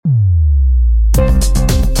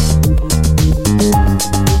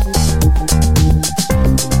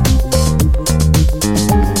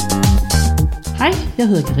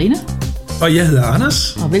hedder Karina. Og jeg hedder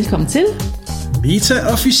Anders. Og velkommen til Meta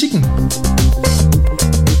og Fysikken. Skal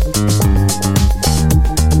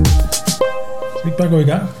vi ikke bare gå i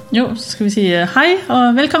gang? Jo, så skal vi sige hej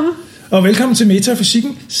og velkommen. Og velkommen til Meta og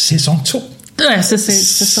Fysikken, sæson 2. Ja,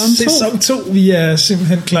 sæson 2. Vi er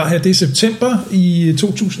simpelthen klar her. Det er september i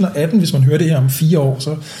 2018. Hvis man hører det her om 4 år, så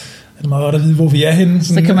er det meget godt at vide, hvor vi er henne.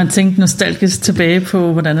 Så kan man tænke nostalgisk tilbage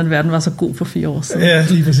på, hvordan at verden var så god for 4 år siden. Ja,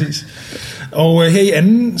 lige præcis. Og her i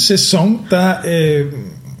anden sæson, der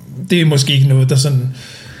det er måske ikke noget, der sådan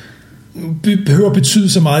behøver at betyde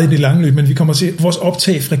så meget i det lange løb, men vi kommer til, vores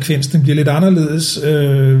optagfrekvens, den bliver lidt anderledes.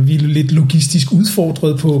 Vi er lidt logistisk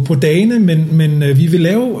udfordret på dagene, men vi vil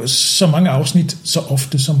lave så mange afsnit så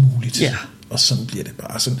ofte som muligt. Ja. Og sådan bliver det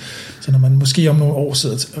bare. Så når man måske om nogle år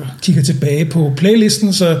sidder og kigger tilbage på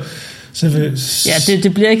playlisten, så ja,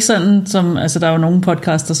 det bliver ikke sådan, som, altså der er jo nogle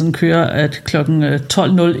podcaster, som kører, at klokken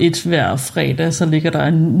 12.01 hver fredag, så ligger der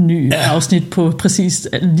en ny afsnit på præcis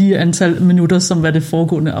lige antal minutter, som hvad det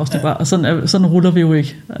foregående afsnit var, og sådan ruller vi jo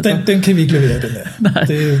ikke. Altså. Den kan vi ikke levere, den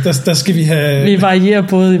der. Der skal vi have... Vi varierer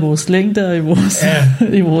både i vores længde og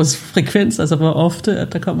i vores frekvens, altså hvor ofte,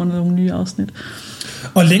 at der kommer nogle nye afsnit.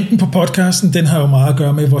 Og længden på podcasten, den har jo meget at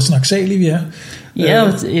gøre med, hvor snaksalige vi er. Ja,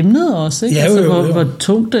 og emnet også, ikke? Ja, altså, jo. Hvor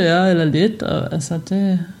tungt det er, eller lidt, og altså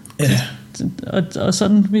det... Ja. Og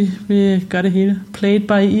sådan, vi gør det hele. Played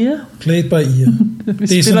by ear. Played by ear. Vi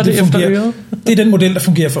det spiller det efter øret. Det er den model, der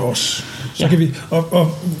fungerer for os. Så kan vi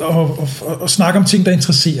og snakke om ting, der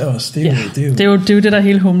interesserer os. Det er jo det, der er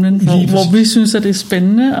hele humlen. Hvor vi synes, at det er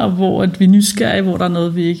spændende, og hvor at vi er nysgerrige, hvor der er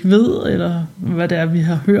noget, vi ikke ved, eller hvad det er, vi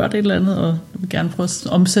har hørt et eller andet, og vi vil gerne prøve at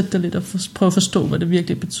omsætte det lidt, og prøve at forstå, hvad det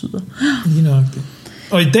virkelig betyder. Lige nok det.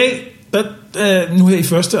 Og i dag, nu her i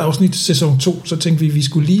første afsnit, sæson 2, så tænkte vi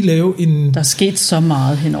skulle lige lave en... Der er sket så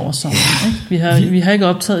meget hen over sommeren, ikke? Vi har ikke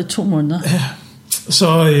optaget i 2 måneder. Ja.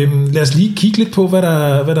 Så lad os lige kigge lidt på, hvad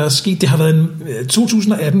der er sket. Det har været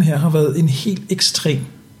 2018 her har været en helt ekstrem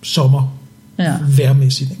sommer,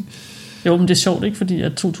 vejrmæssigt. Ikke? Jo, men det er sjovt, ikke? Fordi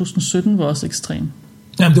at 2017 var også ekstrem.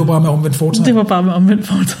 Jamen, det var bare med omvendt fortegn. Det var bare med omvendt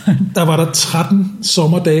fortegn. Der var der 13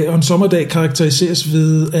 sommerdage, og en sommerdag karakteriseres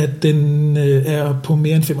ved, at den er på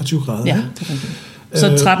mere end 25 grader. Ja, det er rigtigt.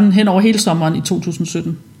 Så 13 hen over hele sommeren i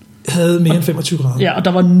 2017. Havde mere end 25 grader. Ja, og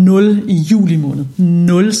der var 0 i juli måned.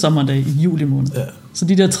 0 sommerdag i juli måned. Ja. Så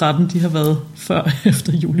de der 13, de har været før og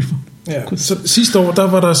efter juli måned. Ja. Så sidste år, der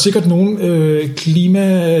var der sikkert nogen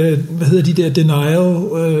hvad hedder de der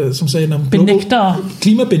denial, som sagde... Benægtere.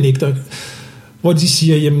 Klimabenægtere, hvor de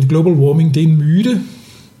siger, jamen global warming, det er en myte.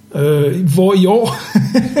 Hvor i år,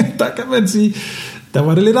 der kan man sige... Der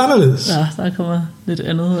var det lidt anderledes. Ja, der kommer lidt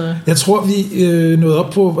andet. Jeg tror, vi nåede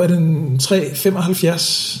op på, hvad den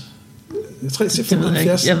 3,75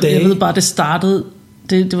 dage. Jeg ved bare, det startede...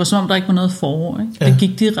 Det var som om, der ikke var noget forår. Ikke? Ja. Det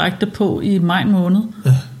gik direkte på i maj måned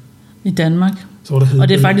i Danmark. Så og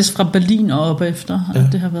det er faktisk fra Berlin og op efter, at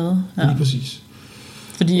det har været. Ja, lige præcis.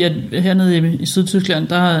 Fordi at hernede i Sydtyskland,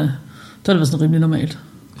 der har det været sådan rimelig normalt.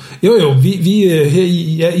 Jo, vi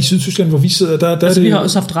her i Sydtyskland, hvor vi sidder, der altså, det... Vi har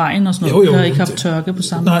også haft regn og sådan noget. Vi har ikke haft tørke på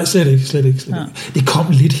samme måde. Nej, slet ikke. Ja. Det kom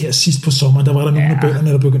lidt her sidst på sommeren, der var der nogle af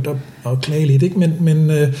bønderne, der begyndte at klage lidt, ikke?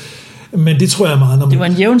 Men det tror jeg er meget normalt. Det var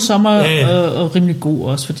en jævn sommer og rimelig god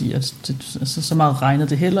også, fordi altså, så meget regnede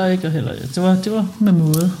det heller ikke. Og det var med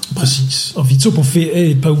måde. Præcis. Og vi tog på ferie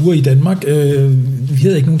et par uger i Danmark. Vi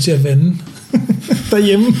havde ikke nogen til at vande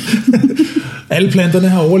derhjemme. Alle planterne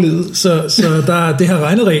har overlevet, så det har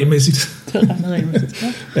regnet regelmæssigt. Det har regnet regelmæssigt,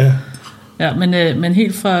 ja. Ja, men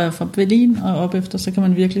helt fra Berlin og op efter, så kan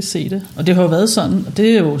man virkelig se det. Og det har jo været sådan, og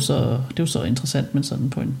det er jo så interessant, men sådan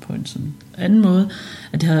på en sådan anden måde,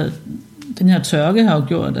 at den her tørke har jo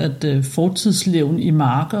gjort, at fortidsleven i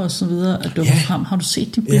marker og så videre, at dukker frem. Har du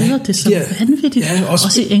set de billeder? Det er så vanvittigt. Ja,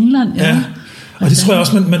 også i England. Ja. Og det tror jeg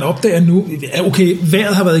også, man opdager nu. Okay,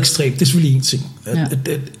 vejret har været ekstremt, det er selvfølgelig en ting.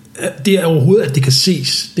 Det er overhovedet, at det kan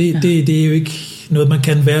ses. Det er jo ikke noget, man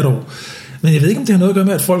kan hvert år. Men jeg ved ikke, om det har noget at gøre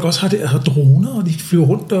med, at folk også har droner, og de flyver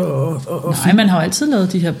rundt og nej, man har jo altid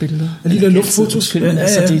lavet de her billeder. De der luftfotos. Men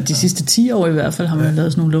altså, de sidste 10 år i hvert fald har man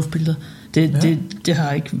lavet sådan nogle luftbilleder. Det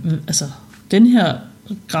har ikke... Altså, den her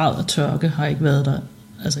grad af tørke har ikke været der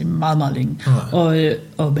altså i meget, meget længe.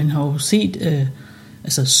 Og man har jo set...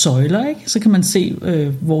 altså søjler, ikke? Så kan man se,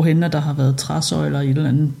 hvorhen der har været træsøjler i et eller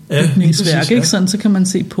andet bygningsværk, ikke? Sådan, så kan man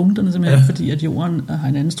se punkterne simpelthen, fordi at jorden har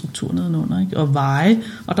en anden struktur nedenunder, ikke? Og veje,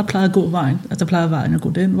 og der plejer at gå vejen, altså der plejer vejen at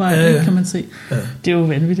gå den vej, kan man se. Ja. Det er jo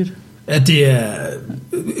vanvittigt. Ja, det er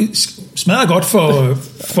smadret godt for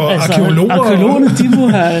altså, arkeologer. Arkeologerne,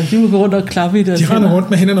 de må gå rundt og klappe i det. De render rundt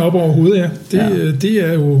med hænderne op over hovedet, Det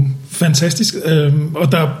er jo fantastisk.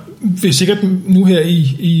 Og der vil sikkert nu her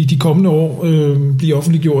i de kommende år blive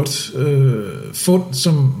offentliggjort fund,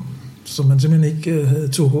 som man simpelthen ikke havde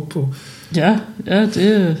tog håb på. Ja,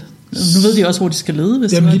 det... Nu ved de også, hvor de skal lede,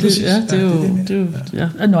 hvis jamen, det er. Det er jo,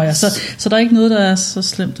 ja. Nå ja, så der er ikke noget, der er så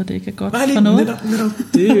slemt, at det ikke er godt for noget.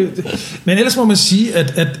 Netop. Men ellers må man sige,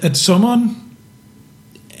 at sommeren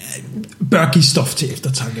bør give stof til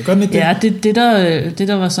eftertanke. Gør den ikke det? Ja, det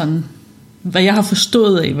der var sådan, hvad jeg har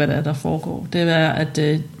forstået af, hvad der foregår, det er, at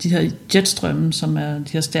de her jetstrømme, som er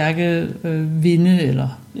de her stærke vinde, eller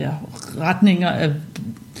retninger af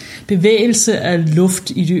bevægelse af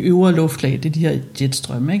luft i de øvre luftlag, det er de her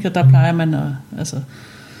jetstrømme, ikke? Og der plejer man at, altså,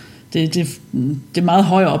 det er meget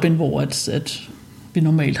højere op, end hvor at vi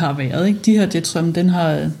normalt har været, ikke? De her jetstrømme, den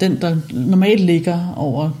der normalt ligger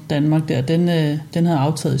over Danmark der, den har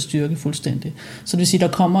aftaget i styrke fuldstændig. Så det vil sige, der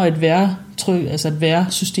kommer et vejrtryk, altså et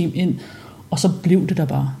vejrsystem ind, og så blev det der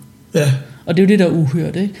bare. Ja. Og det er jo det, der er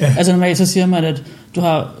uhørt, ikke? Ja. Altså normalt så siger man, at du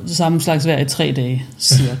har det samme slags vejr i 3 dage,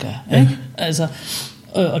 cirka, ikke? Altså,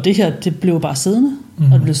 og det her, det blev bare siddende,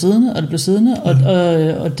 og det blev siddende, og det blev siddende,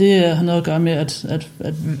 og det har noget at gøre med,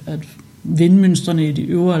 at vindmønstrene i de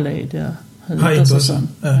øvre lag der har ændret sig.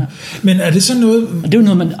 Ja. Men er det sådan noget... Og det er jo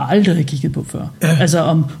noget, man aldrig har kigget på før. Ja. Altså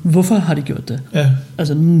om, hvorfor har de gjort det? Ja.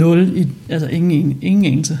 Altså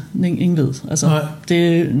ingen ved. Altså,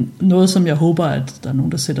 det er noget, som jeg håber, at der er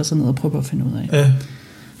nogen, der sætter sig ned og prøver at finde ud af. Ja.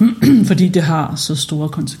 Fordi det har så store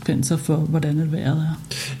konsekvenser for, hvordan det vejret er.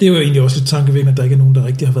 Det er jo egentlig også lidt tankevækkende, at der ikke er nogen, der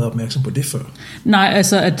rigtig har været opmærksom på det før. Nej,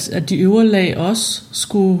 altså at de øvre lag også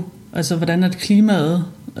skulle, altså hvordan at klimaet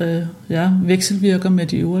vekselvirker med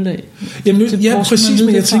de øvre lag. Jamen, præcis,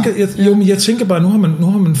 men jeg tænker bare, nu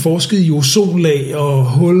har man forsket i ozonlag og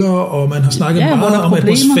huller, og man har snakket meget om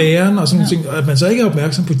atmosfæren og sådan nogle ting, at man så ikke er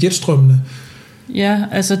opmærksom på jetstrømmene. Ja,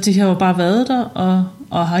 altså de har jo bare været der,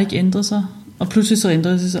 og har ikke ændret sig. Og pludselig så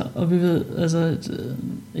ændrer det sig, og vi ved altså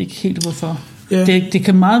ikke helt hvorfor. Ja. Det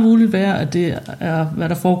kan meget muligt være, at det er, hvad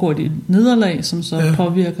der foregår i det nederlag, som så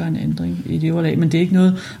påvirker en ændring i det overlag. Men det er ikke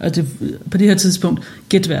noget, at det på det her tidspunkt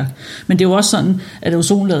gætværk. Men det er jo også sådan, at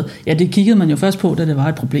ozonlaget, det kiggede man jo først på, da det var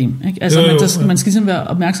et problem. Ikke? Altså man skal simpelthen være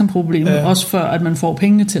opmærksom på problemet, også før at man får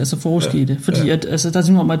pengene til at så forske i det. Fordi at, altså, der er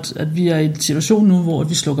simpelthen om, at vi er i en situation nu, hvor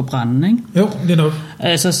vi slukker branden. Ikke? Jo, det er nok.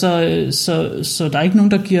 Altså, så der er ikke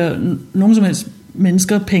nogen, der giver nogen som helst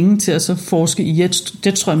mennesker penge til at så forske i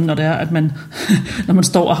jetstrømmen, når det er, at man, når man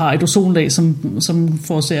står og har et ozonlag, som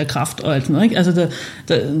forårsager kræft og alt sådan noget, ikke? Altså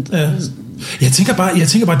Jeg tænker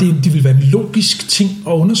bare, det vil være en logisk ting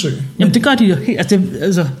at undersøge. Jamen det gør de jo helt,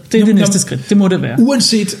 det er det næste skridt, det må det være.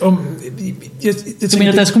 Uanset om... Jeg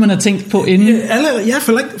mener, der skulle man have tænkt på inden...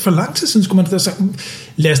 For lang tid siden skulle man da sagt,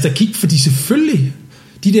 lad os da kigge, fordi selvfølgelig,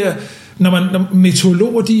 de der... Når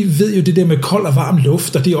meteorologer, de ved jo det der med kold og varm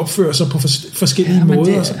luft, og det opfører sig på forskellige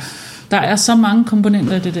måder. Der er så mange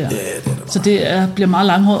komponenter i det der. Så det bliver meget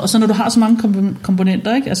langhåret. Og så når du har så mange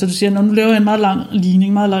komponenter, ikke? Altså du siger, når du laver en meget lang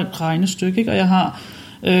ligning, meget lang regnestykke, ikke? Og jeg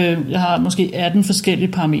har måske 18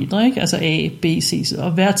 forskellige parametre, ikke? Altså A, B, C,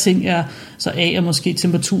 og hver ting er, så A er måske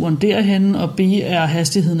temperaturen derhen, og B er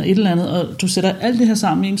hastigheden af et eller andet, og du sætter alt det her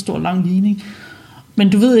sammen i en stor lang ligning. Men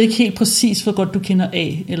du ved ikke helt præcis, hvor godt du kender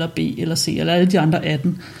A, eller B, eller C, eller alle de andre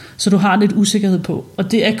 18. Så du har lidt usikkerhed på.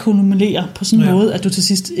 Og det akkumulerer på sådan en måde, at du til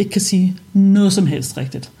sidst ikke kan sige noget som helst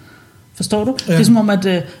rigtigt. Forstår du? Ja. Det er som om,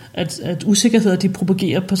 at usikkerheder, de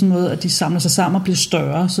propagerer på sådan en måde, at de samler sig sammen og bliver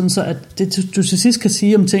større. Sådan så, at det, du til sidst kan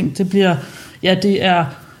sige om ting, det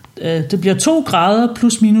bliver 2 grader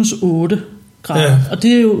plus minus 8 grader. Ja. Og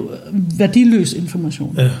det er jo værdiløs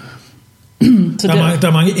information. Ja. Så der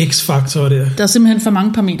er mange x-faktorer der. Der er simpelthen for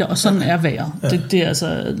mange parametre, og sådan er vejret. Ja. Det er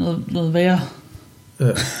altså noget værre.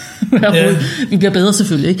 Ja. Vi bliver bedre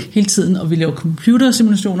selvfølgelig ikke hele tiden, og vi laver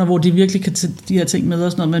computersimulationer, hvor de virkelig kan tage de her ting med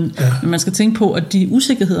og sådan noget, men man skal tænke på, at de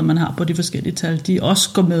usikkerheder, man har på de forskellige tal, de også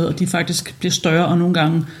går med, og de faktisk bliver større, og nogle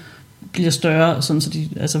gange bliver større, sådan så de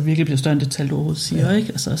altså virkelig bliver større end det tal, du overhovedet siger, ikke?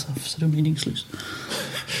 Altså, så det er jo meningsløst.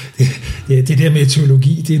 Det der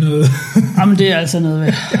meteorologi, det er noget... Jamen, det er altså noget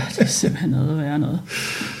værre. Det er simpelthen noget værre noget.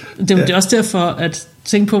 Det er også derfor, at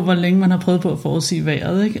tænke på, hvor længe man har prøvet på at forudsige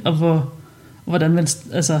vejret, ikke? Og hvordan man...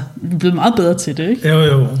 Altså, vi er blevet meget bedre til det, ikke?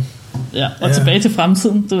 Jo. Ja, og tilbage til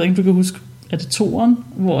fremtiden. Det ved ikke, du kan huske. Er det 2'eren,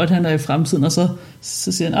 hvor han er i fremtiden, og så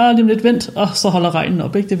siger han, det er lidt vent, og så holder regnen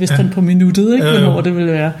op, ikke? Det vidste han på minuttet, ikke? Hvornår det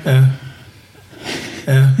ville være. Ja.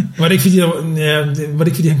 Var det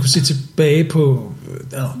ikke fordi han kunne se tilbage på...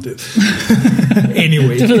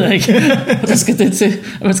 Anyway. Det ved jeg ikke. Og der skal det til,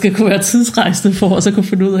 at man skal kunne være tidsrejsende for at så kunne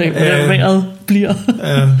finde ud af, hvordan vejret bliver.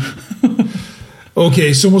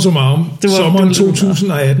 Okay, summa summarum. Sommeren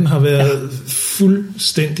 2018 har været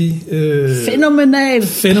fuldstændig...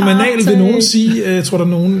 Fænomenal, vil nogen sige. Jeg tror, der er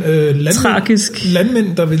nogen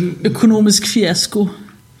landmænd, der vil... Økonomisk fiasko.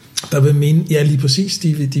 Der vil mene... Ja, lige præcis.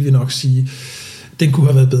 De vil nok sige, den kunne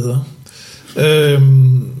have været bedre.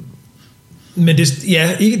 Men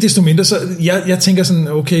ikke desto mindre, så jeg tænker sådan,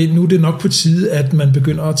 okay, nu er det nok på tide, at man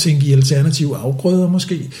begynder at tænke i alternative afgrøder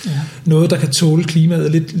måske. Ja. Noget, der kan tåle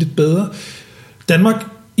klimaet lidt bedre. Danmark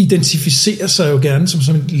identificerer sig jo gerne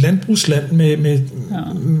som et landbrugsland med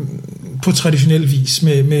på traditionel vis,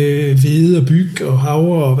 med hvede og byg og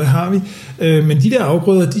havre og hvad har vi. Men de der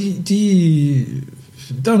afgrøder,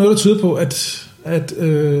 der er noget, der tyder på, at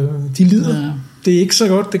de lider. Ja. Det er ikke så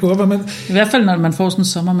godt. Det går godt, man... I hvert fald, når man får sådan en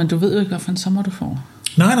sommer, men du ved jo ikke, hvilken sommer du får.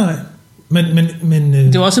 Nej. Men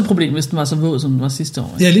det var også et problem, hvis den var så våd, som den var sidste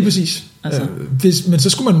år. Ja, lige præcis. Altså. Men så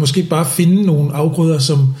skulle man måske bare finde nogle afgrøder,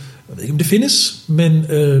 som... Jeg ved ikke, om det findes, men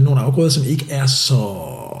nogle afgrøder, som ikke er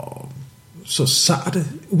så sarte,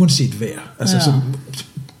 uanset vejr. Altså,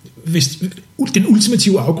 hvis den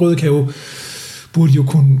ultimative afgrøde burde jo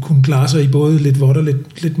kunne klare sig i både lidt vådt og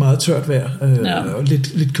lidt meget tørt vejr, og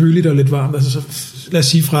lidt køligt og lidt varmt. Altså, så, lad os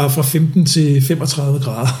sige fra 15 til 35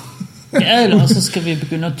 grader. Ja, eller også skal vi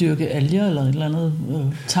begynde at dyrke alger eller et eller andet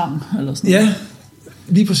tang eller sådan noget. Ja,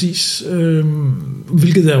 lige præcis.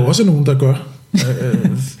 Hvilket der jo også er nogen, der gør.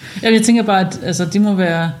 Jeg tænker bare, at altså, de må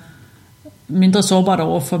være mindre sårbart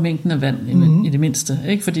over for mængden af vand i det mindste,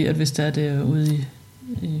 ikke? Fordi at hvis der er det ude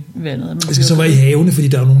i vandet. Det skal så være i havene, fordi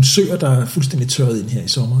der er nogle søer, der er fuldstændig tørret ind her i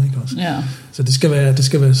sommer, ikke også? Ja. Så det skal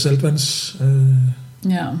være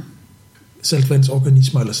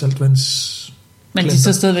saltvandsorganismer eller saltvands. Men de er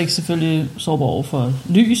så stadigvæk selvfølgelig sårbare over for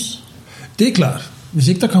lys. Det er klart. Hvis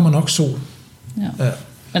ikke der kommer nok sol. Ja.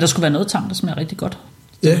 Men der skulle være noget tang, der smager rigtig godt.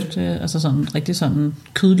 Ja. Det er altså sådan rigtig sådan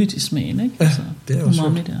kødligt i smagen, ikke? Ja, altså, det er også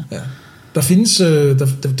godt. Ja. Der findes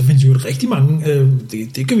jo rigtig mange,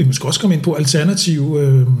 det kan vi måske også komme ind på,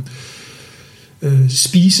 alternative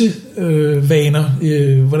spisevaner.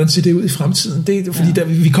 Hvordan ser det ud i fremtiden? Det er fordi,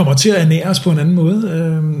 vi kommer til at ernære os på en anden måde,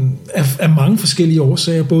 af mange forskellige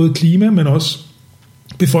årsager, både klima, men også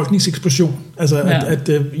befolkningseksplosion. Altså, at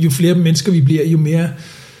jo flere mennesker vi bliver, jo mere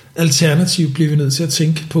alternativt bliver vi nødt til at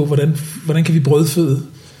tænke på, hvordan kan vi brødføde.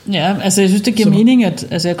 Ja, altså jeg synes, det giver mening, at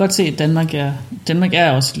altså jeg kan godt se, at Danmark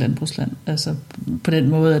er også et landbrugsland. Altså på den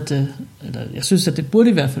måde, eller jeg synes, at det burde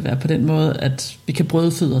i hvert fald være på den måde, at vi kan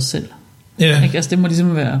brødføde os selv. Ja. Ikke? Altså det må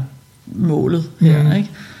ligesom være målet her, ikke?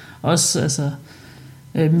 Også altså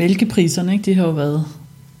mælkepriserne, ikke? De har jo været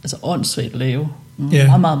altså åndssvagt lave.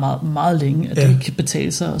 Meget, meget, meget, meget længe, at det ikke kan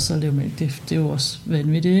betale sig og så lave mælk. Det er jo også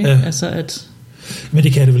vanvittigt, ikke? Ja. Altså at men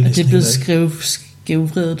det kan det vel næsten. Det er blevet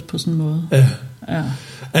skævvredet på sådan en måde. Ja.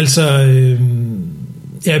 Altså,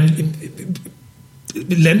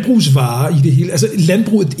 landbrugsvarer i det hele. Altså,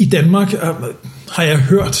 landbruget i Danmark har jeg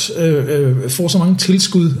hørt får så mange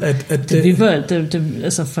tilskud, at det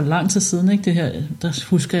altså for lang tid siden, ikke det her. Der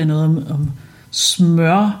husker jeg noget om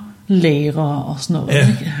smørlagre og sådan noget. Ja.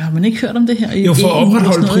 Ikke? Har man ikke hørt om det her? Jo, for at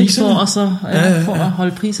opretholde priserne. For at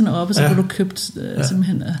holde priserne oppe, så får du købt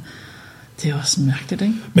simpelthen. Det er også mærkeligt,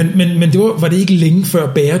 ikke? Men det var det ikke længe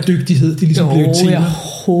før bæredygtighed, det ligesom blev til? Jeg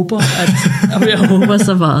håber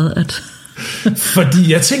så meget, at...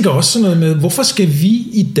 Fordi jeg tænker også sådan noget med, hvorfor skal vi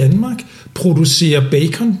i Danmark producere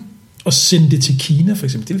bacon og sende det til Kina, for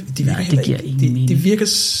eksempel? Det virker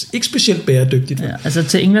ikke specielt bæredygtigt. Ja, altså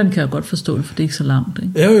til England kan jeg godt forstå det, for det er ikke så langt,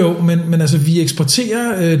 ikke? Jo, men altså vi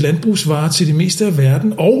eksporterer landbrugsvarer til det meste af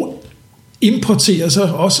verden, og importerer så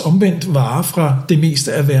også omvendt varer fra det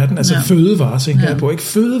meste af verden, altså fødevarer, tænker jeg på. Ikke?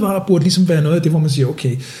 Fødevarer burde ligesom være noget af det, hvor man siger,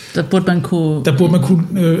 okay. Der burde man kunne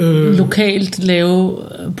lokalt lave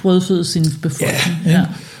brødføde sin befolkning. Ja.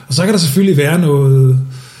 Og så kan der selvfølgelig være noget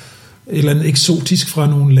et eller andet eksotisk fra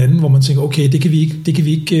nogle lande, hvor man tænker, okay, det kan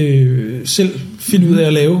vi ikke selv finde ud af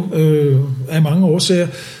at lave af mange årsager.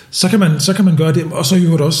 Så kan man gøre det, og så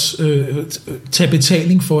jo også tage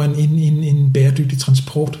betaling for en bæredygtig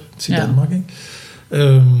transport til Danmark. Ikke?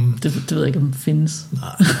 Det ved jeg ikke, om det findes.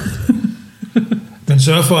 Nej. Man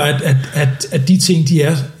sørger for, at de ting, de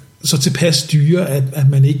er så tilpas dyre, at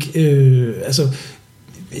man ikke...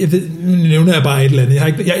 nu nævner jeg bare et eller andet.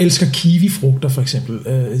 Jeg elsker kiwifrugter, for eksempel.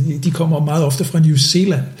 De kommer meget ofte fra New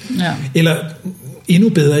Zealand. Ja. Eller endnu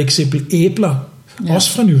bedre eksempel, æbler. Ja.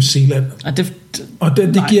 Også fra New Zealand. Og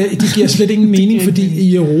det giver slet ingen mening, fordi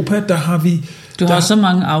i Europa, der har vi... Du har så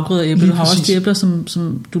mange afgrøder æbler. Du har også de æbler,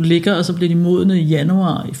 som du ligger, og så bliver de modne i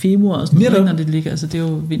januar, i februar og sådan noget, når de ligger. Altså det er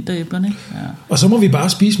jo vinteræblerne, ikke? Ja. Og så må vi bare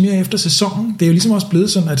spise mere efter sæsonen. Det er jo ligesom også blevet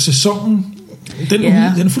sådan, at sæsonen Den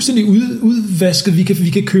er fuldstændig udvasket. Vi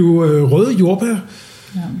kan købe røde jordbær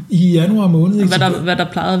i januar måned. Hvad der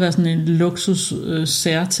plejede at være sådan en luksus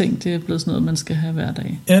særting, det er blevet sådan noget, man skal have hver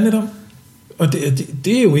dag. Ja, netop. Og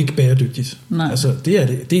det er jo ikke bæredygtigt. Nej. Altså, det er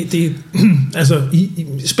det. Altså, i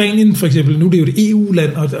Spanien for eksempel, nu er det jo et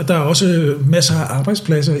EU-land, og der er også masser af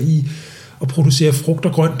arbejdspladser i at producere frugt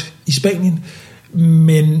og grønt i Spanien.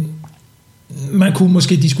 Men man kunne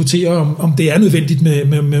måske diskutere, om det er nødvendigt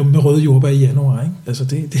med røde jordbær i januar. Ikke? Altså,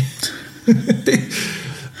 det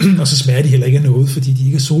og så smager de heller ikke af noget, fordi de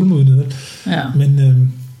ikke er solmodne. Ja.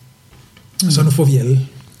 Men så nu får vi alle.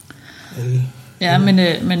 Ja,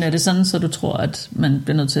 men er det sådan, så du tror, at man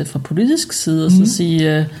bliver nødt til fra politisk side at så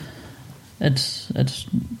sige, at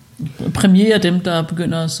premiere dem, der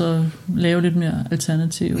begynder at så lave lidt mere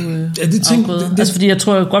alternative afgrøder? Altså, fordi jeg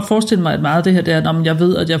tror, jeg godt forestille mig, at meget af det her, det er, at jeg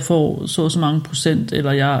ved, at jeg får så mange procent,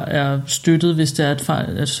 eller jeg er støttet, hvis det er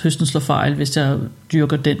at høsten slår fejl, hvis jeg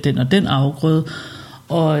dyrker den og den afgrøde,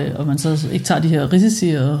 og man så ikke tager de her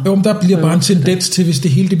risici. Jo, men der bliver bare en tendens til, hvis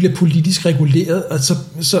det hele det bliver politisk reguleret, at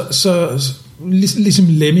så ligesom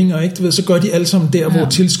lemminger, ikke? Du ved, så gør de alle sammen der, hvor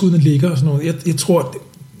tilskuddene ligger og sådan noget. Jeg tror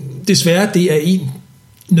desværre, det er en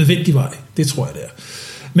nødvendig vej. Det tror jeg, det er.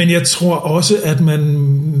 Men jeg tror også, at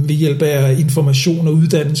man ved hjælp af information og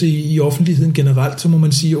uddannelse i offentligheden generelt, så må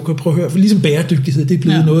man sige, okay, prøv at høre, for ligesom bæredygtighed, det er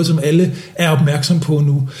blevet noget, som alle er opmærksom på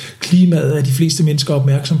nu. Klimaet er de fleste mennesker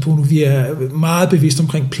opmærksom på nu. Vi er meget bevidst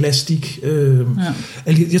omkring plastik.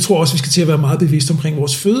 Jeg tror også, vi skal til at være meget bevidst omkring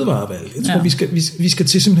vores fødevarevalg. Jeg tror, vi skal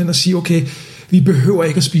til simpelthen at sige, okay, vi behøver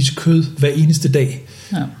ikke at spise kød hver eneste dag.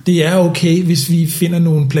 Ja. Det er okay, hvis vi finder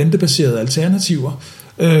nogle plantebaserede alternativer.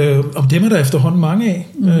 Om dem er der efterhånden mange af.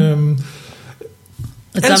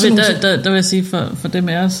 Der vil jeg sige for dem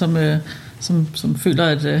af os, som føler,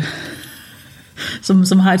 at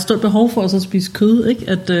som har et stort behov for at spise kød, ikke?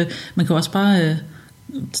 At man kan også bare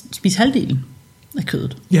spise halvdelen af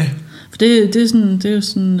kødet. Ja. For det er jo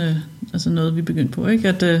sådan altså noget, vi begyndte på, ikke?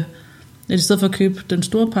 At i stedet for at købe den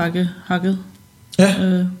store pakke hakket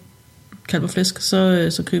kalv og flæsk,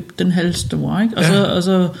 så køb den halvstore, ikke? Og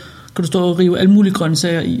så kan du stå og rive alle mulige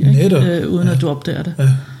grøntsager i, ikke? Uden at du opdager det. Ja.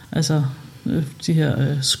 Altså de her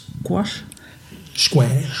squash.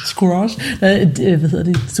 Hvad hedder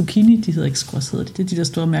det? Zucchini, de hedder ikke squash, hedder de. Det er de der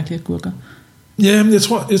store mærkelige agurker. Ja, men jeg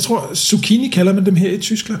tror zucchini kalder man dem her i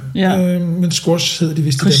Tyskland. Ja. Men squash hedder de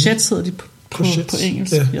vist i Danmark. Courgettes hedder de på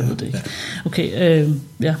engelsk. Jeg ved det ikke. Okay,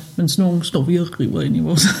 men sådan nogle står vi og river ind i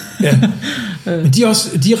vores. Men de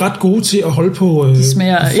er ret gode til at holde på de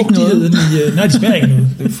smager ikke noget. Nej, de smager ikke noget.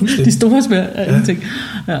 Det er fuldstændig. De store smager ingenting.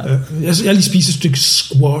 Ja. Jeg har lige spist et stykke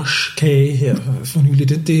squash-kage her for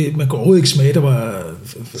nylig. Det man kan overhovedet ikke smage, der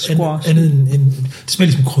var andet end det smager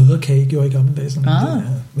ligesom krydderkage, gjorde i gamle dage.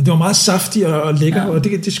 Men det var meget saftigt og lækker, og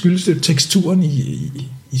det skyldes det teksturen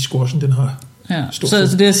i squashen, den har. Ja,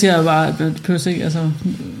 så det jeg siger bare, altså,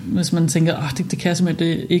 hvis man tænker, det kan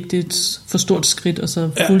simpelthen ikke, det er et for stort skridt, og så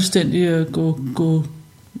fuldstændig gå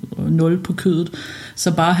 0 på kødet,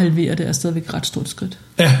 så bare halvere det er stadigvæk et ret stort skridt.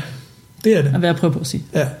 Ja, det er det. Hvad jeg prøver på at sige.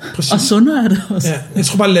 Ja, præcis. Og sundere er det også. Ja, jeg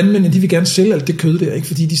tror bare, landmændene, de vil gerne sælge alt det kød der, ikke?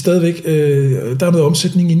 Fordi de stadigvæk, der er noget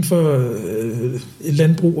omsætning inden for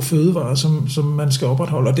landbrug og fødevarer, som man skal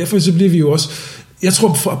opretholde, og derfor så bliver vi jo også. Jeg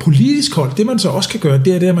tror, fra politisk hold, det man så også kan gøre,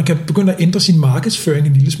 det er det, at man kan begynde at ændre sin markedsføring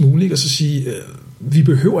en lille smule, ikke? Og så sige, vi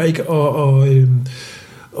behøver ikke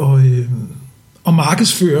at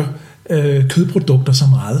markedsføre kødprodukter så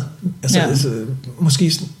meget. Altså,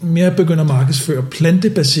 måske mere begynde at markedsføre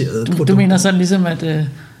plantebaserede produkter. Du mener sådan ligesom,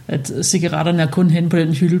 at cigaretterne er kun hen på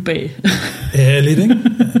den hylde bag? Ja, lidt, ikke?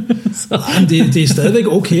 Nej, det er stadigvæk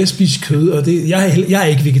okay at spise kød, og jeg er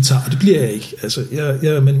ikke vegetar, det bliver jeg ikke. Altså,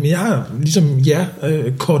 men jeg har ligesom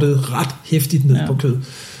kortet ret hæftigt ned på kød,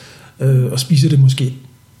 og spiser det måske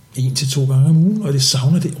 1 til 2 gange om ugen, og det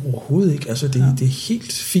savner det overhovedet ikke. Altså, det er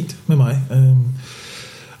helt fint med mig.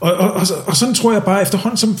 Og sådan tror jeg bare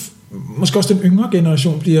efterhånden, som måske også den yngre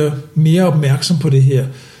generation bliver mere opmærksom på det her,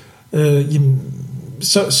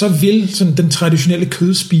 så vil sådan den traditionelle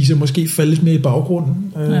kødspiser måske falde lidt mere i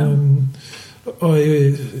baggrunden.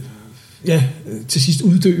 Til sidst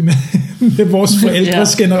uddø med vores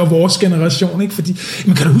forældres og vores generation, ikke? Fordi,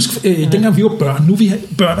 men kan du huske, dengang vi var børn, nu er vi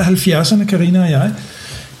børn af 70'erne, Karina og jeg,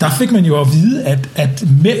 der fik man jo at vide, at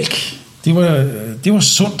mælk, det var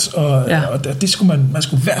sundt, og det skulle man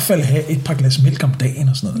skulle i hvert fald have et par glas mælk om dagen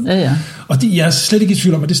og sådan noget. Ja. Og jeg er slet ikke i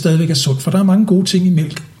tvivl om, at det stadigvæk er sundt, for der er mange gode ting i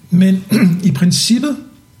mælk. Men i princippet,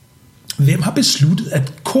 hvem har besluttet,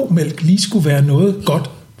 at komælk lige skulle være noget godt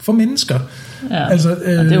for mennesker? Ja, altså,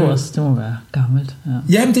 det må være gammelt.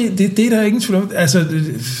 Ja, men det er der ingen tvivl om. Altså,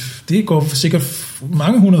 det går sikkert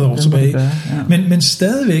mange 100 år tilbage. Men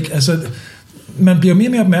stadigvæk, altså, man bliver mere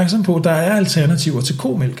og mere opmærksom på, at der er alternativer til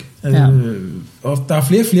komælk. Og der er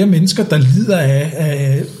flere og flere mennesker, der lider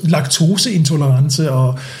af laktoseintolerance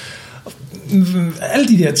og alle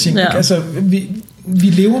de der ting. Ja. Altså, vi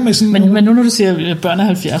lever med sådan men nu når du siger børn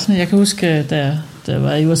af 70'erne, jeg kan huske, da jeg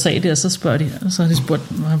var i USA der, så har de spurgt,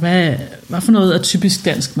 hvad for noget er typisk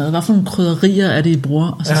dansk mad? Hvad for nogle krydderier er det, I bruger?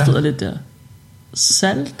 Og så stod der lidt der,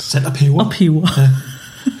 salt og peber. Ja.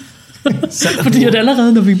 Fordi det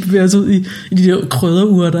allerede, når vi bevæger os ud i de der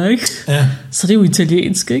krydderurter, ikke? Ja. Så det er jo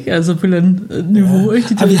italiensk, ikke? Altså på et eller andet niveau,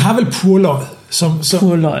 ikke? Vi har vel purløg.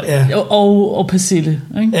 Purløg. Ja. Og persille,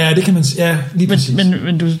 ikke? Ja, det kan man sige. Ja, lige præcis.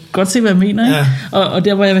 Men du kan godt se, hvad jeg mener, ikke? Ja. Og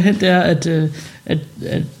der, hvor jeg vil hen, det er,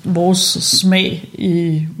 at vores smag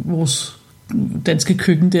i vores danske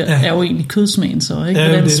køkken der, er jo egentlig kødsmagen så, ikke?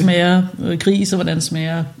 Hvordan smager gris, og hvordan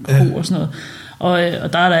smager ko og sådan noget.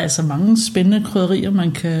 Og der er der altså mange spændende krydderier,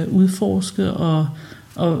 man kan udforske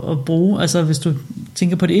og bruge. Altså hvis du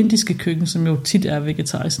tænker på det indiske køkken, som jo tit er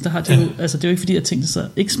vegetarisk, der har det jo, altså det er jo ikke fordi, at tingene så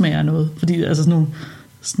ikke smager noget. Fordi altså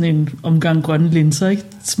sådan en omgang grønne linser, ikke?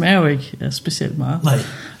 Det smager jo ikke specielt meget. Nej.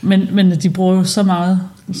 Men de bruger jo så mange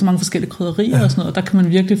forskellige krydderier og sådan noget, og der kan man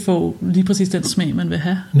virkelig få lige præcis den smag, man vil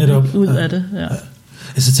have ud af det. Ja.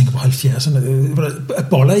 Jeg så tænker på 70'erne,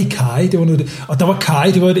 boller i karry, det var noget det. Og der var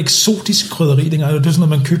karry, det var et eksotisk krydderi dengang. Det var sådan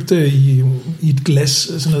noget, man købte i et glas,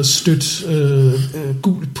 sådan noget stødt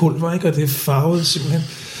gult pulver, ikke? Og det farvede simpelthen.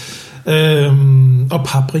 Og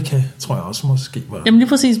paprika, tror jeg også måske var. Jamen lige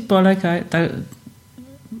præcis boller i karry,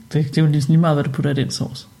 det er jo lige meget, hvad du putter i den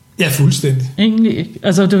sovs. Ja, fuldstændig. Egentlig ikke.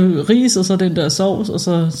 Altså det er ris, og så den der sovs, og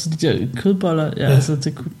så de der kødboller,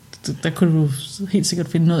 altså der kunne du helt sikkert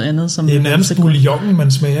finde noget andet. Som det er nærmest bouillon,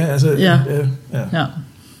 man smager. Altså, ja.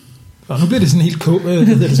 Og nu bliver det sådan helt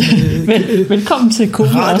velkommen til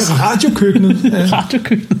radiokøkkenet.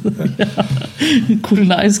 Radiokøkkenet, ja.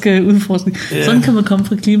 Kulinarisk udforskning. Ja. Sådan kan man komme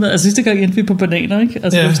fra klimaet. Altså sidste gang endte vi på bananer, ikke?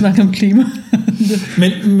 Altså vi snakker om klima.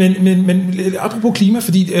 men apropos klima,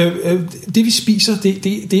 fordi det vi spiser,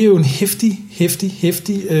 det er jo en heftig klima.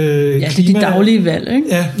 Det er de daglige valg, ikke?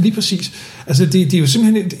 Ja, lige præcis. Altså det er jo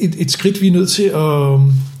simpelthen et skridt, vi er nødt til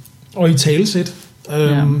at italesætte.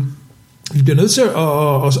 Vi bliver nødt til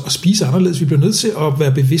at spise anderledes. Vi bliver nødt til at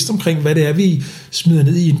være bevidst omkring, hvad det er, vi smider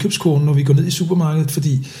ned i indkøbskurven, når vi går ned i supermarkedet,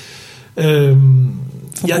 fordi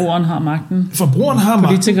forbrugeren har magten. Forbrugeren har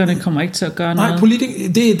magten. Politikerne kommer ikke til at gøre noget.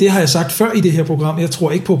 Nej, det har jeg sagt før i det her program. Jeg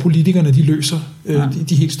tror ikke på, at politikerne de løser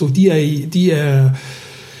de helt store. De er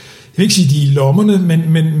jeg vil ikke sige, de er i lommerne,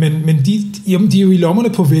 men de er jo i lommerne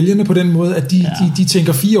på vælgerne på den måde, at de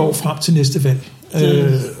tænker 4 år frem til næste valg.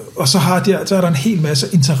 Og så er der en hel masse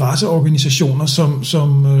interesseorganisationer,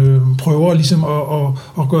 som prøver ligesom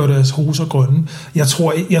at gøre deres hoser grønne.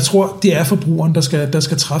 Jeg tror det er forbrugeren, der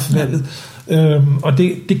skal træffe valget. Og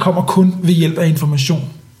det kommer kun ved hjælp af information.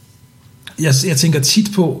 Jeg tænker tit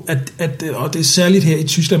på, at og det er særligt her i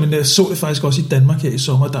Tyskland, men jeg så det faktisk også i Danmark her i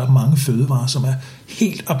sommer, der er mange fødevarer, som er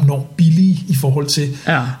helt abnormt billige i forhold til,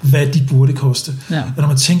 hvad de burde koste. Ja. Og når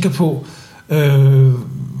man tænker på,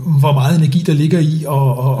 hvor meget energi der ligger i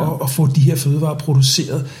at få de her fødevarer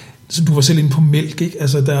produceret, så du var selv inde på mælk, ikke?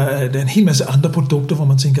 Altså der er en hel masse andre produkter, hvor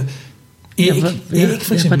man tænker, æg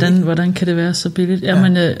for eksempel. Hvordan kan det være så billigt?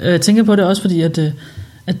 Men jeg tænker på det også, fordi at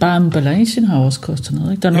bare emballagen har også kostet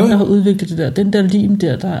noget, ikke? Der er nogen, der har udviklet det der. Den der lim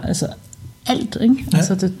der altså alt, ikke? Ja.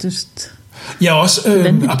 Altså det ja, også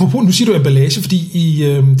apropos, nu siger du emballage, fordi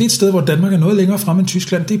det er et sted, hvor Danmark er noget længere frem end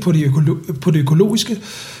Tyskland. Det er på det økologiske.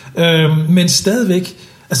 Men stadigvæk,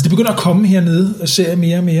 altså det begynder at komme hernede, og ser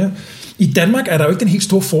mere og mere. I Danmark er der jo ikke den helt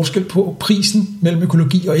store forskel på prisen mellem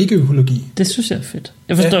økologi og ikke-økologi. Det synes jeg er fedt.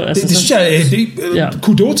 Jeg forstår, det synes jeg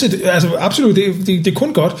kudo til det. Altså absolut, det er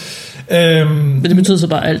kun godt. Men det betyder så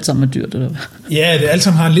bare, at alt sammen er dyrt, eller hvad? Ja, det alt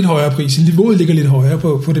sammen har en lidt højere pris. Niveauet ligger lidt højere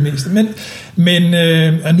på det meste. Men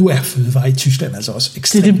nu er fødevarer i Tyskland altså også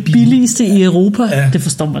ekstremt billigt. Det er det billigste i Europa. Ja. Det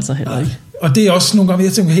forstår man så heller ikke. Og det er også nogle gange,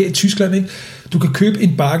 jeg tænker her i Tyskland, ikke? Du kan købe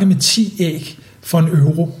en bakke med 10 æg for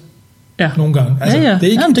 €1. Ja. Nogle gange. Altså,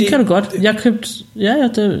 det kan du godt. Jeg købte,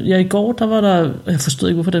 i går, der var der, jeg forstod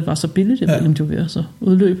ikke, hvorfor det var så billigt, det var ved så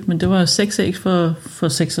udløb, men det var 6 æg for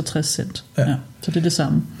 66 cent. Ja. Så det er det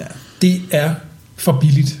samme. Ja. Det er for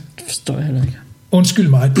billigt. Det forstår jeg heller ikke. Undskyld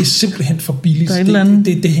mig, det er simpelthen for billigt.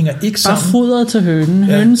 Det hænger ikke sammen. Bare fodret til hønen.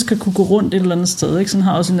 Ja. Hønen skal kunne gå rundt et eller andet sted, ikke? Sådan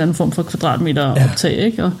har også en anden form for kvadratmeter optag,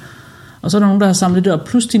 ikke? Og så er der nogen, der har samlet det op,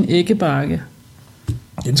 plus din æggebakke.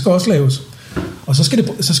 Den skal også laves. Og så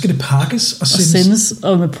skal det pakkes og sendes.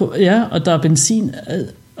 Og der er benzin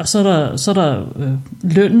Og så er der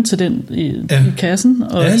lønnen til den i kassen,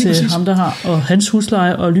 og til præcis. Ham, der har, og hans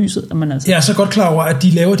husleje og lyset. Altså. Jeg er så godt klar over, at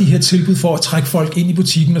de laver de her tilbud for at trække folk ind i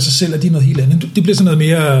butikken, og så sælger de noget helt andet. Det bliver sådan noget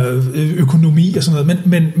mere økonomi og sådan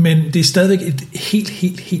noget, men det er stadigvæk et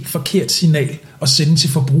helt forkert signal at sende til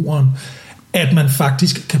forbrugeren, at man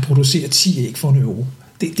faktisk kan producere 10 æg for €1.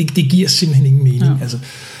 Det giver simpelthen ingen mening. Ja. Altså,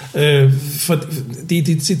 for det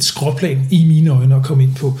er et skråplan i mine øjne at komme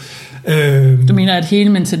ind på. Du mener, at hele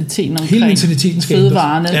mentaliteten omkring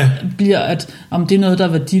fødevarerne bliver, at om det er noget, der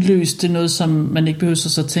er værdiløst, det er noget, som man ikke behøver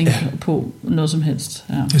så tænke på noget som helst.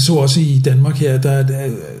 Ja. Jeg så også i Danmark her,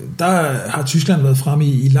 der har Tyskland været fremme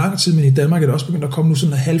i lang tid, men i Danmark er det også begyndt at komme nu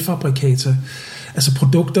sådan en halvfabrikater, altså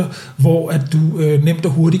produkter, hvor at du nemt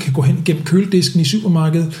og hurtigt kan gå hen gennem køledisken i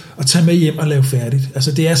supermarkedet og tage med hjem og lave færdigt.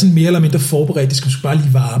 Altså det er sådan mere eller mindre forberedt, det skal bare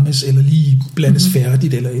lige varmes eller lige blandes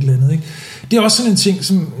færdigt eller et eller andet. Ikke? Det er også sådan en ting,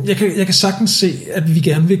 som jeg kan sagtens se, at vi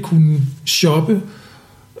gerne vil kunne shoppe,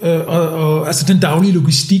 og altså den daglige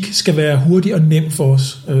logistik skal være hurtig og nem for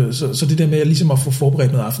os. Så det der med ligesom at få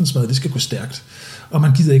forberedt noget aftensmad, det skal gå stærkt. Og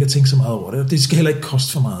man gider ikke at tænke så meget over det. Det skal heller ikke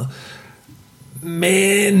koste for meget.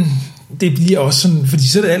 Men det bliver også sådan, fordi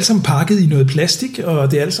så er det alt sammen pakket i noget plastik,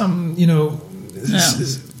 og det er alt sammen,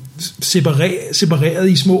 separeret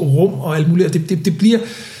i små rum og alt muligt. Det bliver,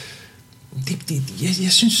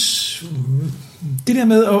 jeg synes, det der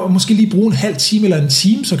med at måske lige bruge en halv time eller en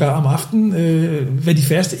time sågar om aftenen, hvad de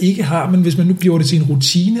færreste ikke har, men hvis man nu gjorde det til en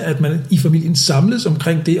rutine, at man i familien samles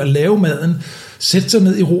omkring det at lave maden, sætte sig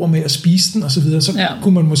ned i ro med at spise den osv., så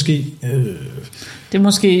kunne man måske... Det er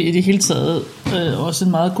måske i det hele taget også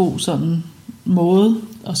en meget god sådan måde,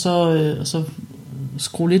 og så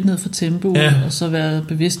skrue lidt ned for tempoet, og så være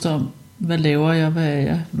bevidst om, hvad laver jeg, hvad er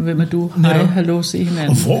jeg, hvem er du, hej, hallo, se hinanden.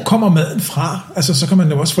 Og hvor kommer maden fra? Altså så kan man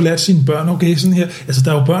jo også få lært sine børn, okay, sådan her, altså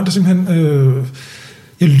der er jo børn, der simpelthen,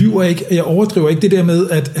 jeg lyver ikke, jeg overdriver ikke det der med,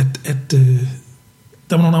 at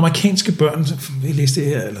der var nogle amerikanske børn, jeg læste det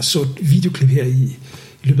her, eller så et videoklip her i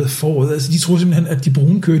løbet af foråret, altså de tror simpelthen, at de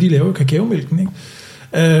brune køer, de laver kakaomælken, ikke?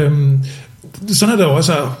 Sådan er der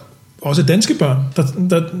også danske børn,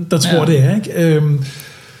 der tror det er, ikke?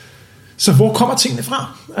 Så hvor kommer tingene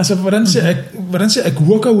fra? Altså hvordan ser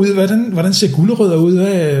agurker ud? Hvordan ser gulerødder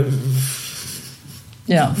ud?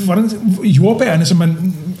 Hvordan jordbærne, som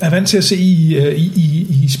man er vant til at se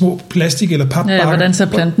i små plastik eller papbakker. Hvordan ser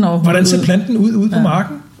planten ud? Hvordan ser planten ud på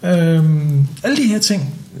marken? Alle de her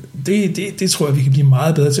ting, det tror jeg vi kan blive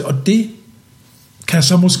meget bedre til, og det kan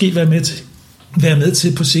så måske være med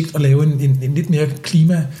til på sigt at lave en lidt mere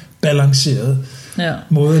klimabalanceret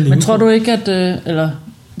måde at leve. Men tror du ikke, at eller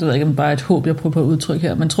det ved jeg ikke, om bare et håb, jeg prøver på at udtrykke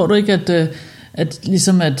her, men tror du ikke,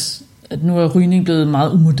 at nu er rygning blevet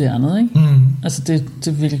meget umoderne, ikke? Altså det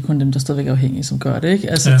er virkelig kun dem, der stadigvæk er afhængige, som gør det,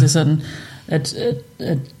 ikke? Altså det er sådan, at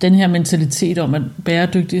den her mentalitet om, at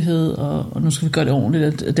bæredygtighed, og nu skal vi gøre det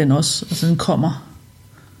ordentligt, at den også, altså den kommer.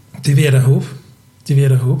 Det vil jeg da håbe.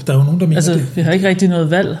 Der er jo nogen, der mener altså, det. Vi har ikke rigtig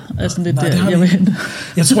noget valg. Altså, det der, jeg vil hente.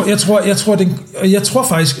 Jeg tror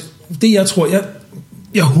faktisk,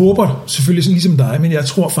 jeg håber selvfølgelig sådan ligesom dig, men jeg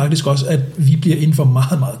tror faktisk også, at vi bliver inden for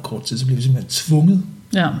meget, meget kort tid, så bliver vi simpelthen tvunget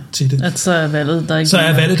til det. At så er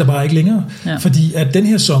valget der bare ikke længere. Ja. Fordi at den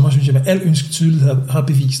her sommer, synes jeg, med al ønsket tydelighed har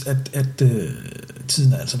bevist, at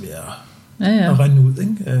tiden er altså ved at rende ud.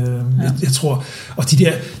 Ikke? Jeg tror, og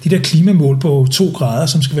de der klimamål på 2 grader,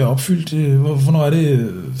 som skal være opfyldt, hvornår er det?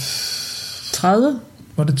 30?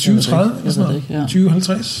 Var det 2030? Jeg ved det ikke,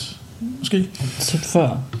 2050 måske?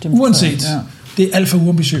 Før. Uanset. Det er alt for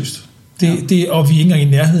uambitiøst. Og vi er ikke engang i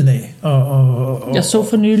nærheden af. Jeg så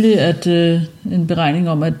for nylig at en beregning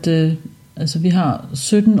om, at altså, vi har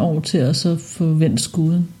 17 år til at så få vendt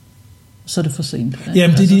skuden. Så er det for sent.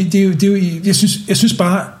 Jamen, det er jo jeg synes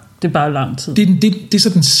bare... Det er bare lang tid. Det er så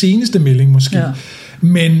den seneste melding måske. Ja.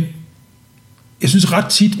 Men jeg synes ret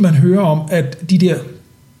tit, man hører om, at de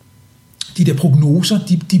der prognoser,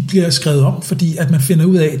 de bliver skrevet om, fordi at man finder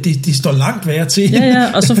ud af, at det står langt værre til.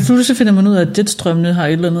 Ja, og så pludselig finder man ud af, at jetstrømmene har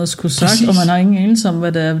et eller andet at skulle sagt, og man har ingen anelse om,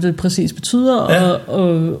 hvad det præcis betyder,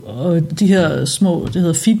 og de her små, det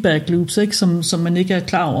hedder feedback loops, ikke, som man ikke er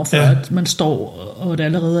klar over, for at man står, og det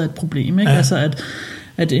allerede er et problem. Ikke? Altså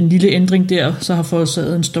at en lille ændring der, så har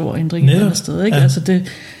forårsaget en stor ændring et andet sted. Ikke? Altså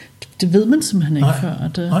det ved man simpelthen ikke før.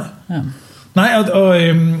 Nej,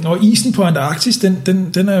 og isen på Antarktis,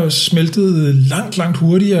 den er jo smeltet langt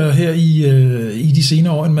hurtigere her i de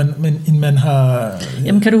senere år, end man har...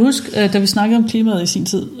 Jamen kan du huske, da vi snakkede om klimaet i sin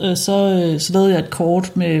tid, så lavede jeg et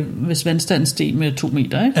kort med, hvis vandstanden steg med 2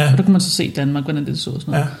 meter, ikke? Og der kunne man så se Danmark, hvordan det så sådan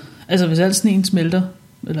noget. Altså hvis al sneen smelter,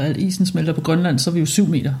 eller al isen smelter på Grønland, så er vi jo 7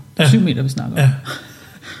 meter. Det er 7 meter, vi snakker om.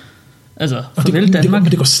 Altså, farvel Danmark.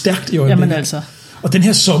 Men det går stærkt i øjeblikket. Jamen altså. Og den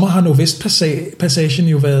her sommer har Nordvestpassagen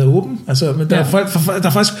jo været åben. Altså, men der er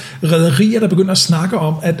faktisk rederier, der begynder at snakke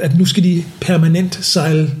om, at nu skal de permanent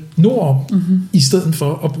sejle nordom, i stedet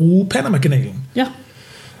for at bruge Panama-kanalen. Ja.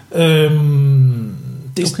 Ja.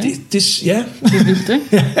 Det er vildt, ikke?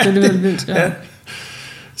 Det er alligevel vildt, ja.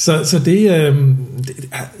 Så det,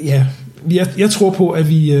 ja, jeg tror på, at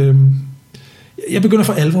vi, jeg begynder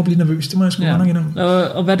for alvor at blive nervøs, det må jeg sgu godt nok indrømme.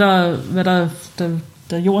 Og hvad der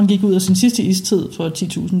da jorden gik ud af sin sidste istid for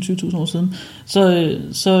 10.000-20.000 år siden,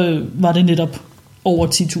 så var det netop over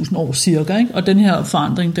 10.000 år cirka, ikke? Og den her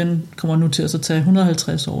forandring, den kommer nu til at så tage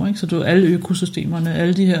 150 år, ikke? Så det er alle økosystemerne,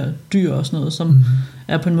 alle de her dyr og sådan noget, som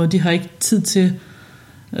er på en måde, de har ikke tid til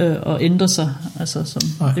at ændre sig, altså som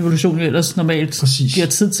evolution jo ellers normalt giver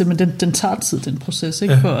tid til, men den tager tid, den proces,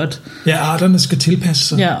 ikke? For at, arterne skal tilpasse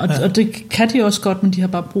sig. Ja, og det kan de også godt, men de har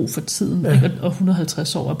bare brug for tiden, ikke? Og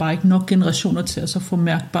 150 år er bare ikke nok generationer til at så få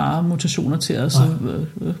mærkbare mutationer til at så,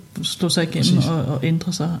 slå sig igennem og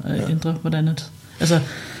ændre sig, ændre hvordan altså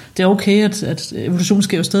det er okay, at evolution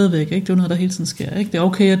sker jo stadigvæk, ikke? Det er jo noget, der hele tiden sker, ikke? Det er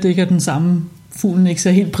okay, at det ikke er den samme, fuglen ikke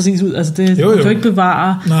ser helt præcis ud, altså det kan jo ikke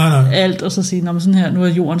bevare alt, og så sige, nå, men sådan her, nu er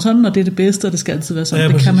jorden sådan, og det er det bedste, og det skal altid være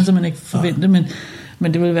sådan, det kan man simpelthen ikke forvente,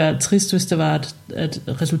 men det ville være trist, hvis det var, at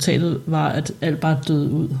resultatet var, at alt bare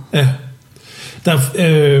døde ud. Ja,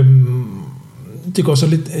 det går så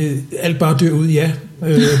lidt, alt bare dør ud, ja.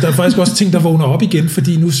 Der er faktisk også ting, der vågner op igen,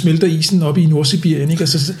 fordi nu smelter isen op i Nordsibirien, ikke?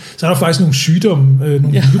 Altså, så er der faktisk nogle sygdomme,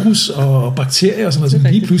 nogle virus og bakterier og sådan noget,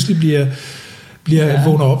 som lige pludselig bliver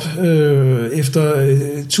vågner op efter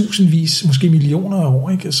tusindvis, måske millioner af år,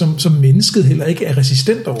 ikke? Som mennesket heller ikke er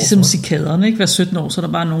resistent over. Ligesom cikaderne, ikke? Hver 17 år, så er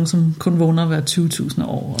der bare nogen, som kun vågner hver 20.000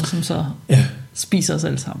 år, og som så spiser os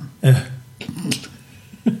alle sammen. Ja.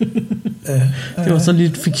 Det var så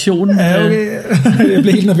lidt fiktion. Ja, okay. Jeg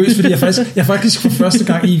blev helt nervøs, fordi jeg faktisk for første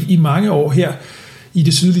gang i mange år her i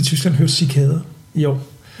det sydlige Tyskland hørte cikader i år.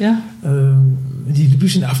 Ja. De lige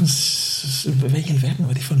pludselig en aften, hvad i alverden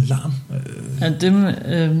var det for en larm?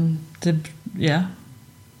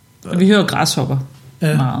 Vi hører græshopper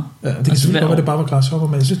meget. Ja, det kan selvfølgelig godt være, det bare var græshopper,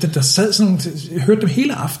 men jeg synes, der sad sådan nogle, jeg hørte dem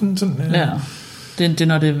hele aftenen. Sådan, det er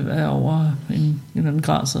når det er over en anden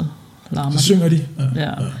grad, så larmer så synger de? Ja.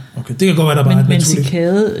 Okay. Det kan godt være, der bare er et naturligt. Men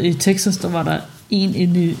cikade i Texas, der var der en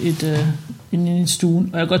inde i stuen,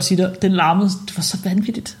 og jeg kan godt sige dig, den larmede, det var så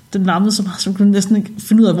vanvittigt. Den larmede så meget, så man kunne næsten ikke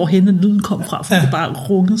finde ud af, hvor henne lyden kom fra, for det bare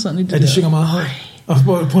rungede sådan i det der. Ja, de synger meget højt. Og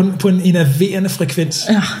på en enerverende frekvens.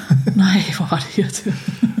 Ja, nej, hvor var det irriterende.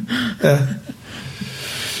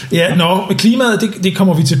 Men klimaet, det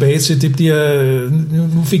kommer vi tilbage til. Det bliver,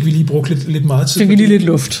 nu fik vi lige brugt lidt meget tid. Fik vi lige lidt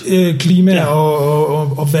luft. Klima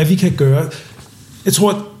og hvad vi kan gøre.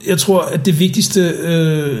 Jeg tror, at det vigtigste,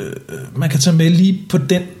 man kan tage med lige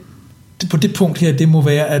på det punkt her, det må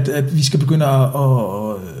være, at vi skal begynde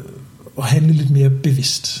at handle lidt mere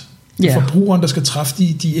bevidst. Forbrugeren, der skal træffe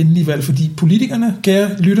de endelige valg, fordi politikerne, kære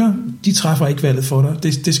lytter, de træffer ikke valget for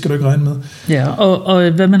dig. Det skal du ikke regne med. Ja, og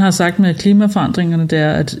hvad man har sagt med klimaforandringerne, det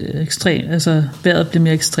er, at vejret bliver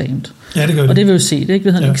mere ekstremt. Ja, det gør det. Og det vil jo se det, ikke? Vi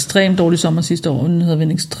havde en ekstremt dårlig sommer sidste år, og nu havde vi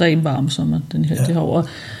en ekstremt varm sommer det her år.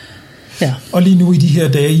 Ja. Og lige nu i de her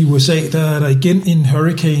dage i USA, der er der igen en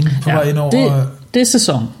hurricane på vej ind over. Det er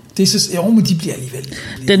sæson. Men de bliver alligevel.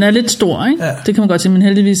 Den er lidt stor, ikke? Ja. Det kan man godt sige, men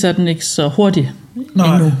heldigvis er den ikke så hurtig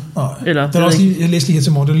endnu. Eller, jeg læste lige her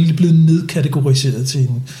til morgen, den er lige blevet nedkategoriseret til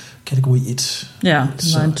en kategori 1. Ja, den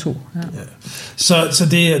var en 2. Ja. Så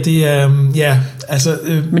det er, altså...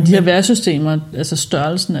 men de her vejrsystemer, altså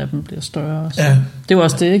størrelsen af dem bliver større. Så. Ja. Det var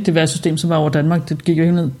også det, ikke? Det vejrsystem, som var over Danmark, det gik jo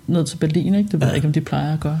helt ned til Berlin, ikke? Det ved jeg ikke, om de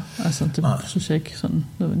plejer at gøre. Altså, det synes jeg ikke sådan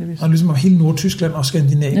nødvendigvis. Og ligesom hele Nordtyskland og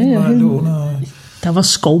Skandinavien var under... Der var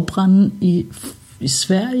skovbranden i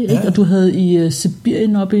Sverige, ikke? Og du havde i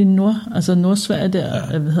Sibirien oppe i Nordsverige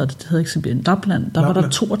der, hvad hedder det? Det hedder ikke Sibirien, Lapland. Der var der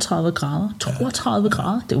 32 grader. 32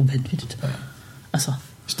 grader, det er jo vanvittigt. Ja. Altså.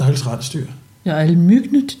 Stakkels rensdyr. Ja, alle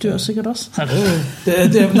myggene, de dør sikkert også.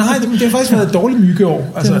 Det har faktisk været et dårligt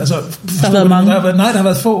myggeår. Altså, der har været mange. Der har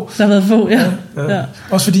været få. Der har været få, ja.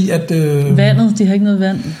 Også fordi, at... vandet, de har ikke noget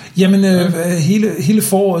vand. Jamen, hele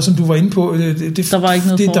foråret, som du var inde på... der var ikke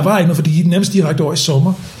noget der var ikke noget, fordi de er nærmest direkte over i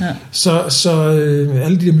sommer. Ja. Så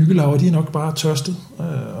alle de der myggelarver, de er nok bare tørstet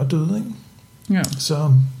og døde, ikke? Ja. Så...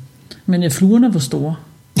 Men fluerne var store.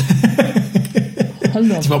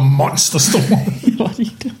 Hold op. De var monsterstore. Var de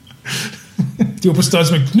ikke det? De var på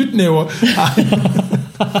størrelse med knytnæver.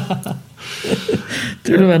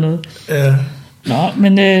 Det ville være noget. Ja. Nå,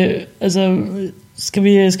 men Skal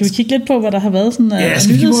vi kigge lidt på, hvad der har været sådan af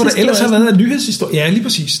skal vi kigge på, hvad der ellers har været af nyhedshistorie? Ja, lige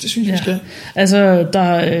præcis. Det synes jeg, vi skal. Altså,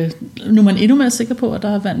 nu er man endnu mere sikker på, at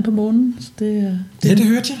der er vand på månen. Så det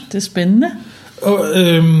hørte jeg. Det er spændende. Og,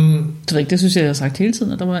 det synes jeg har sagt hele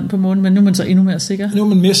tiden, at der var vand på månen, men nu er man så endnu mere sikker. Nu er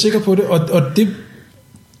man mere sikker på det, og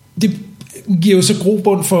det giver jo så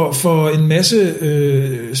grobund for en masse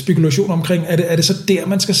spekulation omkring, er det så der,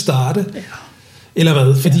 man skal starte? Ja. Eller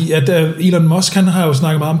hvad? Fordi at Elon Musk, han har jo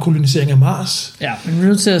snakket meget om kolonisering af Mars. Ja, men vi er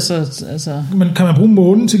nødt til at altså... Men kan man bruge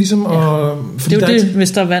månen til ligesom at... Det er jo det,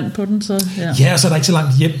 hvis der er vand på den, så... Ja, så er der ikke så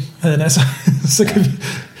langt hjem, havde han altså. Så kan vi...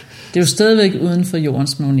 Det er jo stadigvæk uden for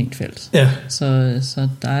jordens magnetfelt. Ja. Så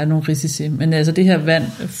der er nogle risici. Men altså det her vand,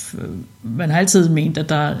 man har altid ment, at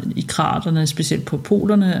der i kraterne, specielt på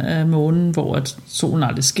polerne af månen, hvor at solen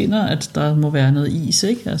aldrig skinner, at der må være noget is,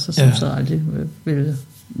 ikke? Altså, som så aldrig vil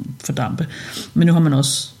fordampe. Men nu har man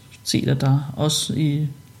også set, at der også i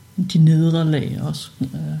de nedre lag også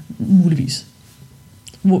muligvis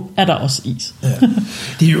er der også is. Ja.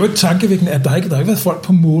 Det er jo ikke tankevækkende, at der ikke har været folk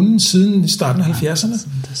på månen siden starten af 70'erne.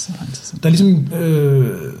 Det er så lang tid. Der er ligesom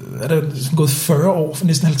er der ligesom gået 40 år,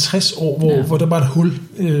 næsten 50 år, hvor der bare er et hul.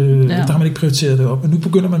 Der har man ikke prioriteret det op. Men nu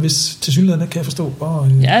begynder man vist til synligheden, kan jeg forstå.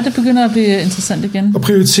 Ja, det begynder at blive interessant igen. Og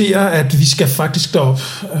prioritere, at vi skal faktisk derop.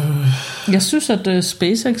 Jeg synes, at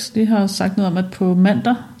SpaceX de har sagt noget om, at på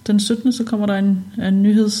mandag den 17. så kommer der en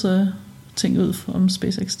nyheds... ting ud om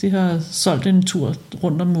SpaceX. De har solgt en tur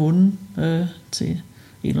rundt om månen til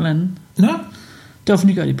en eller anden. Nå. Det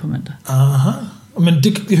offentliggør de på mandag. Aha. Men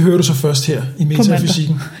det hører du så først her i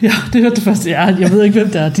Metafysikken. Ja, det hørte du først. Ja, jeg ved ikke,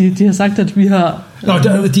 hvem det er. De har sagt, at vi har... Nå,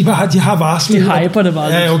 de har varslet. De hyper det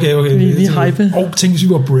bare. Ja, okay. Vi hyper. Tænk, hvis vi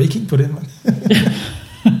var breaking på den, mand.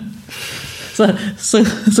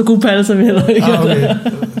 så god palle, vi heller ikke. Okay.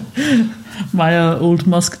 Mig og Old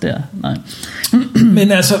Musk der. Nej.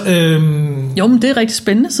 Men altså... Jo, men det er rigtig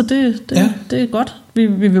spændende, så det er godt. Vi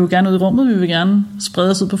vil jo gerne ud i rummet, vi vil gerne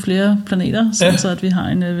sprede os ud på flere planeter, så at vi har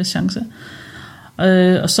en vis chance.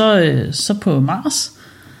 Og så på Mars,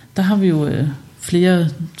 der har vi jo flere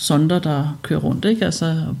sonder, der kører rundt, ikke?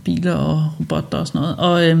 Altså biler og robotter og sådan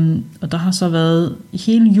noget. Og der har så været i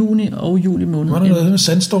hele juni og juli måned. Var der noget med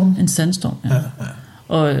sandstorm? En sandstorm, ja.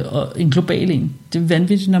 Og en global en. Det er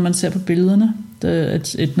vanvittigt, når man ser på billederne.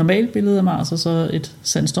 Et normalt billede af Mars, og så et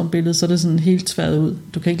sandstormbillede, så er det sådan helt tværet ud.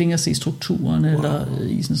 Du kan ikke længere se strukturen eller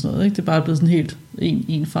isen sådan noget. Ikke? Det er bare blevet sådan helt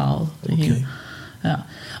enfarvet. Det hele. Ja.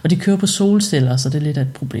 Og de kører på solceller, så det er lidt af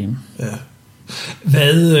et problem. Ja.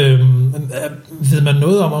 Ved man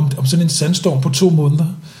noget om sådan en sandstorm på 2 måneder?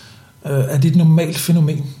 Er det et normalt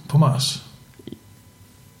fænomen på Mars?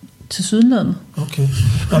 Til sydenlandet. Okay.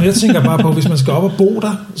 Men jeg tænker bare på, hvis man skal op og bo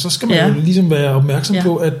der, så skal man jo ligesom være opmærksom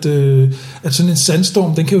på, at sådan en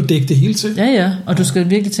sandstorm, den kan jo dække det hele til. Ja. Og du skal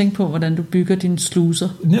virkelig tænke på, hvordan du bygger dine sluser.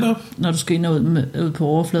 Netop. Når du skal ind og ud på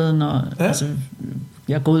overfladen. Og, altså,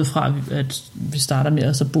 jeg går ud fra, at vi starter med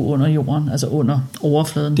at bo under jorden, altså under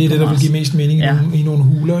overfladen. Det er det, der vil give mest mening i nogle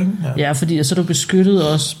huler, ikke? Ja, fordi så er du beskyttet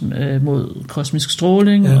også mod kosmisk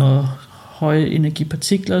stråling og høje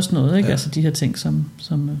energipartikler og sådan noget, ikke? Altså de her ting,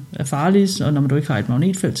 som er farlige, og når du ikke har et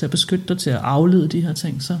magnetfelt til at beskytte dig, til at aflede de her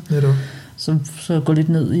ting, så gå lidt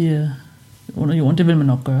ned under jorden, det vil man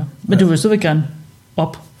nok gøre. Men du vil så gerne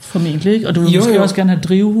op, formentlig, ikke? Og du vil måske også gerne have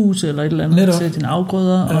drivhus eller et eller andet til dine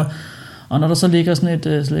afgrøder, og når der så ligger sådan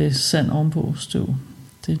et sand ovenpå støv,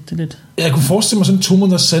 det er lidt... Jeg kunne forestille mig sådan en 2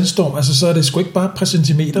 måneders sandstorm, altså så er det sgu ikke bare et par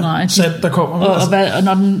centimeter sand, der kommer. Og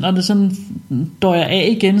når det sådan døjer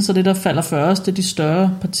af igen, så det der falder først, det er de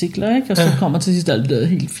større partikler, ikke? Og så kommer til sidst alt det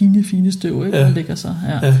helt fine støv, ikke? Der ligger så.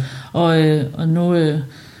 Ja. Og nu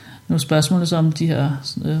er spørgsmålet så om de her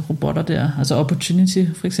robotter der, altså Opportunity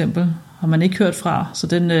for eksempel, har man ikke hørt fra, så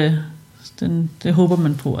det håber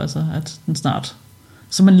man på, altså at den snart...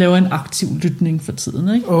 Så man laver en aktiv lytning for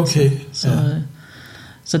tiden, ikke? Okay.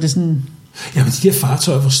 Så det er sådan... Jamen, de her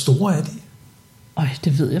fartøjer, hvor store er de?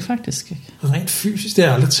 Det ved jeg faktisk ikke. Rent fysisk, det har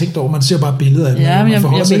jeg aldrig tænkt over. Man ser bare billeder af dem, og man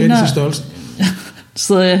forholder sig rigtig til størrelsen.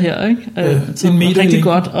 Sidder jeg her, ikke? Så en meter rigtig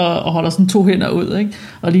godt, og holder sådan 2 hænder ud, ikke?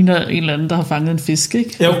 Og ligner en eller anden, der har fanget en fisk,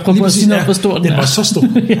 ikke? Jo, prøv at sige noget, hvor stor den er. Den var så stor.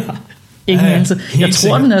 Ingen anelse. Jeg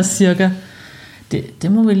tror, den er cirka...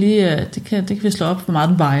 Det må vi lige, det kan vi slå op, hvor meget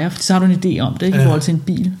den vejer, for så har du en idé om det, ikke, i forhold til en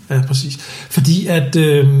bil. Ja, præcis. Fordi at,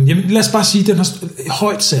 lad os bare sige, at den har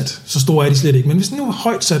højt sat, så stor er de slet ikke, men hvis den nu er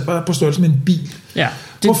højt sat, bare på størrelse med en bil. Ja,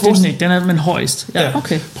 den er men højst. Ja,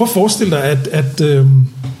 okay. Prøv at forestille dig, at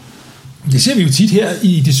det ser vi jo tit her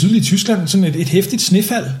i det sydlige Tyskland, sådan et hæftigt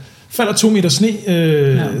snefald. Falder 2 meter sne,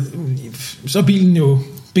 så er bilen jo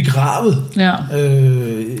begravet. Ja.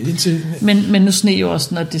 Indtil, men nu sne jo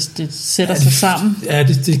også, når det sætter sig sammen. Ja,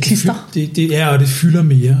 det klister. Det er, og det fylder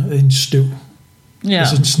mere end støv. Ja.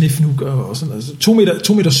 Altså sådan en snefnug og sådan noget.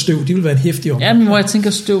 2 meter støv, det vil være en hæftig omgang. Ja, men hvor jeg tænker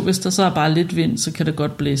støv, hvis der så er bare lidt vind, så kan det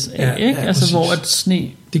godt blæse af, ikke? Ja, altså hvor at sne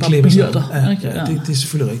det bare bliver der. Ja, det er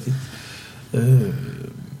selvfølgelig rigtigt.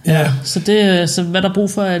 Ja. Så hvad der er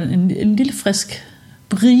brug for er en lille frisk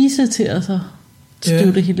brise til at så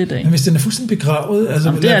støve det hele lidt af. Men hvis den er fuldstændig begravet... Altså,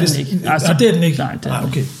 jamen, det er den ikke. Altså, det er den ikke? Nej, det er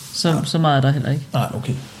okay. Så meget er der heller ikke. Nej,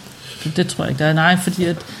 okay. Det tror jeg ikke, der er. Nej, fordi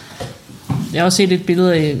at jeg har også set et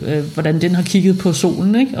billede af, hvordan den har kigget på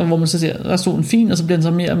solen, ikke? Og hvor man så ser, at solen fin, og så bliver den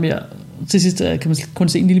så mere og mere... Til sidst kan man kun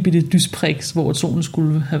se en lille bitte dysprik, hvor solen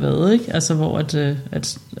skulle have været, ikke? Altså hvor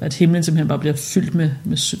at himlen simpelthen bare bliver fyldt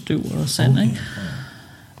med støv og sand, okay. Ikke?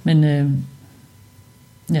 Men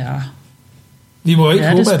ja... Vi må ikke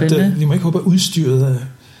håbe, at udstyret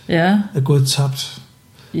er gået tabt.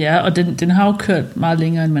 Ja, og den har jo kørt meget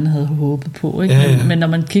længere, end man havde håbet på. Ikke? Ja. Men når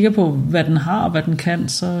man kigger på, hvad den har og hvad den kan,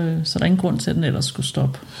 så er der ingen grund til, at den ellers skulle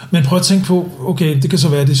stoppe. Men prøv at tænke på, okay, det kan så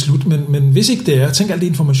være, det er slut, men hvis ikke det er, tænk alt det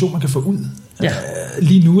information, man kan få ud.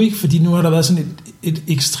 Lige nu, ikke? Fordi nu har der været sådan et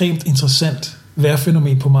ekstremt interessant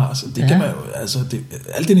vejrfænomen på Mars. Det kan man jo, altså,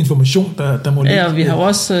 al den information, der må ligge. Ja, og vi har jo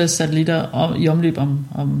også satellitter i omløb om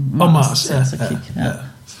Mars. Ja. Så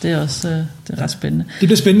det er også det er ret spændende. Det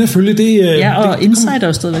bliver spændende at følge det. Og InSight er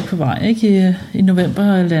jo stadigvæk på vej. Ikke? I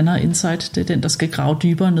november lander InSight. Det er den, der skal grave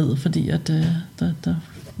dybere ned, fordi at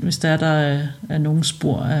hvis der er nogle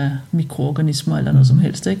spor af mikroorganismer eller noget som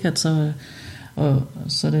helst, ikke? At så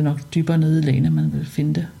er det nok dybere nede i lagene, man vil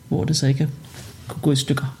finde det, hvor det så ikke kunne gå i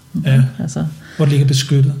stykker. Ja, altså, hvor det ligger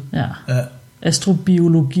beskyttet. Ja.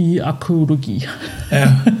 Astrobiologi, arkæologi.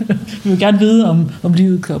 Ja. Vi vil gerne vide, om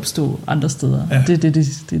livet kan opstå andre steder. Ja. Det er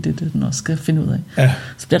det, den også skal finde ud af. Ja. Så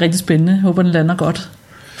det bliver rigtig spændende. Jeg håber, den lander godt.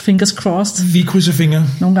 Fingers crossed. Vi krydser fingre.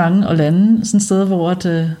 Nogle gange at lande sådan et sted, hvor at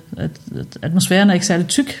atmosfæren er ikke særlig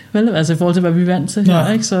tyk, vel? Altså i forhold til, hvad vi er vant til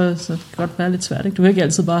her, ikke? Så det kan godt være lidt svært. Ikke? Du kan ikke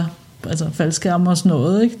altid bare faldskærme og sådan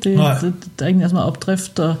noget. Ikke? Der er ikke så meget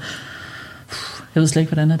opdrift, og jeg ved slet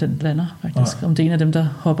ikke, hvordan den lander, faktisk. Om det er en af dem, der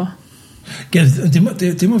hopper. Ja,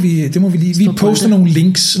 det må vi lige... Vi poster nogle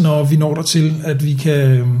links, når vi når der til, at vi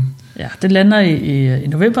kan... Ja, det lander i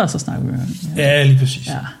november, så snakker vi. Ja, lige præcis.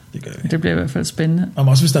 Ja, det gør vi. Det bliver i hvert fald spændende. Og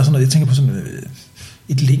også hvis der er sådan noget, jeg tænker på sådan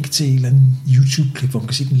et link til en eller anden YouTube-klip, hvor man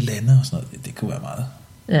kan se, den lander og sådan noget. Det kunne være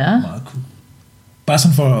meget cool. Bare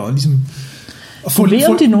sådan for at ligesom... Jeg ved,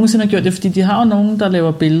 om de nogensinde har gjort det, fordi de har jo nogen, der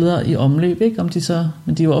laver billeder i omløb, ikke?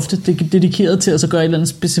 Men de er jo ofte dedikeret til at så gøre et eller andet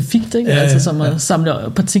specifikt, ikke? Altså som at samle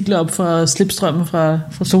partikler op fra slipstrømmen fra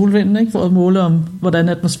solvinden, ikke? For at måle om, hvordan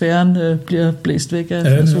atmosfæren bliver blæst væk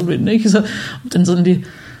af solvinden, ikke? Så den sådan lige,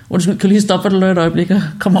 undskyld, kan lige stoppe et øjeblik og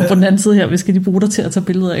komme op på den anden side her, vi skal de bruge dig til at tage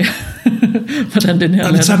billeder af, hvordan den her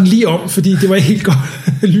lander. Vi tager den lige om, fordi det var ikke helt godt.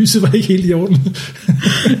 Lyset var ikke helt i orden.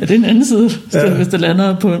 Det er en anden side. Hvis det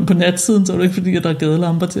lander på natsiden, så er det ikke fordi, at der er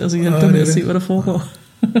gadelamper til at hjælpe dig med at se, hvad der foregår.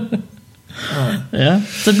 Ja,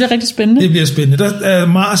 så det bliver rigtig spændende. Det bliver spændende.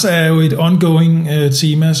 Mars er jo et ongoing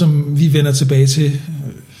tema, som vi vender tilbage til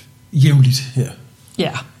jævnligt her.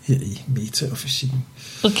 Ja. Her i Meta og fysikken.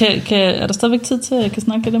 Er der stadigvæk tid til, at jeg kan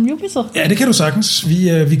snakke lidt om Jupiter? Ja, det kan du sagtens.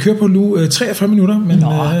 Vi kører på nu 43 minutter, men det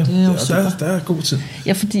er der er god tid.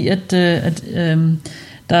 Ja, fordi at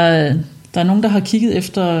der er nogen, der har kigget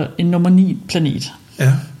efter en nummer 9 planet.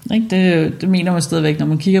 Ja. Det mener man stadigvæk, når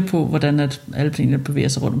man kigger på, hvordan at alle planeter bevæger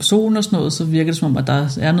sig rundt om solen og sådan noget, så virker det som om, at der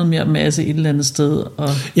er noget mere masse et eller andet sted. Og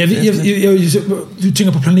ja, vi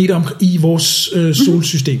tænker på planeter i vores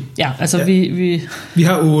solsystem. Ja, altså ja. Vi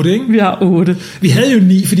har 8, ikke? Vi har 8. Vi havde jo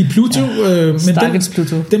 9, fordi Pluto, men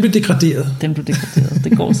Pluto. Den blev degraderet.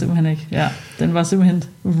 Det går simpelthen ikke. Ja, den var simpelthen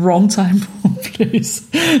wrong time place.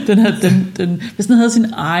 Hvis den havde sin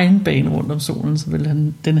egen bane rundt om solen, så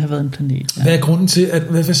ville den have været en planet. Ja. Hvad er grunden til,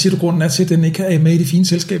 hvad siger du grunden er til, at den ikke er med i det fine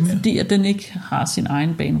selskab mere? Fordi at den ikke har sin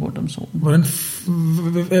egen bane rundt om solen.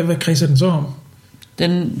 Hvad kredser den så om?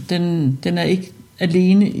 Den er ikke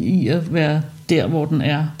alene i at være der, hvor den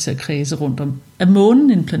er til at kredse rundt om. Er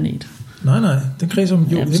månen en planet? Nej, den kredser om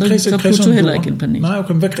jorden. Så Pluto heller ikke en planet. Nej,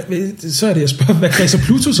 okay, så er det, jeg spørger, hvad kredser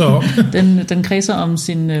Pluto så om? den kredser om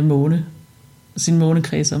sin måne. Sin måne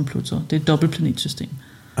kredser om Pluto. Det er et dobbeltplanetsystem.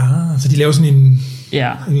 Så de laver sådan en...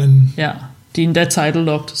 Ja, en eller anden... ja. De er endda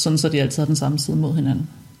title-locked, sådan så de altid har den samme side mod hinanden.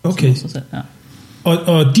 Okay. Ja.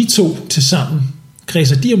 Og de to til sammen,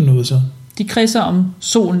 kredser de om noget så? De kredser om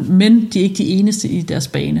solen, men de er ikke de eneste i deres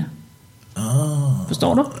bane.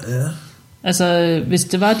 Forstår du? Ja. Altså, hvis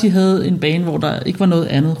det var, at de havde en bane, hvor der ikke var noget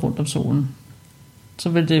andet rundt om solen, så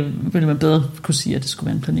ville man bedre kunne sige, at det skulle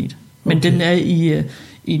være en planet. Men den er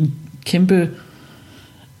i en kæmpe...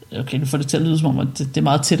 Okay, nu får det til at lyde som om, at det er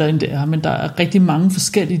meget tættere, end det er, men der er rigtig mange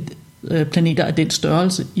forskellige planeter af den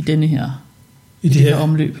størrelse i denne her, i det her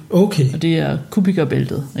omløb. Okay. Og det er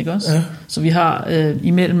Kuiperbæltet, ikke også? Ja. Så vi har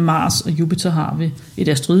imellem Mars og Jupiter har vi et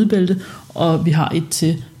asteroidebælte, og vi har et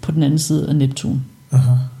til på den anden side af Neptun.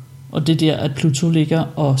 Aha. Og det er der, at Pluto ligger,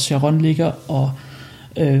 og Charon ligger, og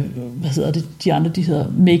hvad hedder det? De andre, de hedder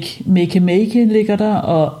Make ligger der,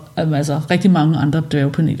 og altså rigtig mange andre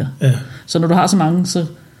dværgplaneter. Ja. Så når du har så mange, så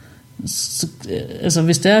altså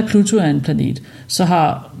hvis der er Pluto er en planet, så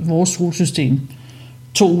har vores solsystem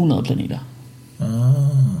 200 planeter.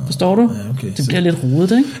 Forstår du? Ja, okay. Det bliver lidt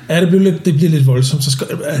rodet, ikke? Ja, det bliver lidt voldsomt. Så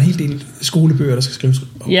er en hel del skolebøger, der skal skrives.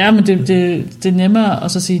 Ja, men det er nemmere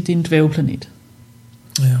at så sige, at det er en dværgplanet.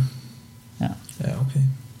 Ja. Okay.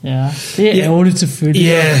 Ja, det er ærgerligt selvfølgelig.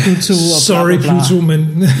 Ja, Pluto og sorry bla, bla, bla. Pluto,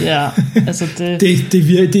 men ja, altså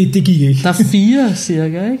det gik ikke. Der er 4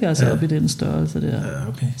 cirka, ikke? Altså op i den størrelse der. Ja,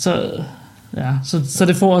 okay. Så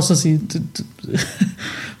det får også at sige,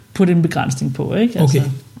 på den begrænsning på, ikke? Altså, okay.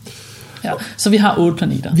 Ja, så vi har 8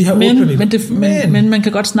 planeter. Men man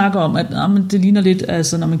kan godt snakke om, at men det ligner lidt,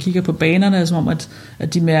 altså når man kigger på banerne, som om,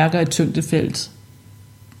 at de mærker et tyngdefelt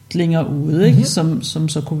længere ude, ikke? Mm-hmm. Som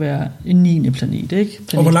så kunne være en 9. planet, ikke?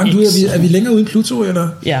 Planet og hvor langt ude er vi længere ude end Pluto, eller?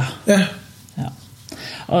 Ja.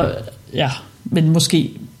 Og men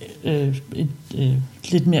måske et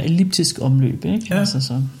lidt mere elliptisk omløb, ikke? Ja.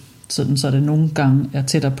 Altså så det nogle gange er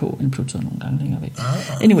tættere på end Pluto, og nogle gange længere væk.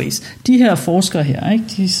 Anyways, de her forskere her, ikke?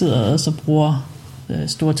 De sidder og så bruger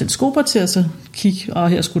store teleskoper til at så kigge, og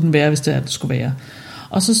her skulle den være, hvis det skulle være.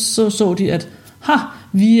 Og så de, at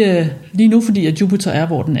vi lige nu, fordi at Jupiter er,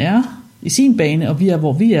 hvor den er, i sin bane, og vi er,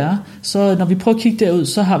 hvor vi er, så når vi prøver at kigge derud,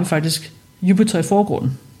 så har vi faktisk Jupiter i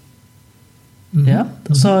forgrunden. Mm-hmm. Ja,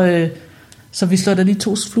 så vi slår da lige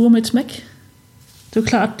 2 fluer med et smæk. Det er jo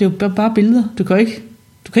klart, det er jo bare billeder. Du kan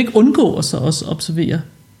ikke undgå at så også observere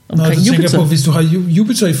omkring Jupiter. Tænker på, hvis du har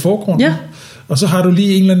Jupiter i forgrunden, ja. Og så har du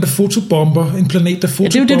lige en eller anden, der fotobomber, en planet, der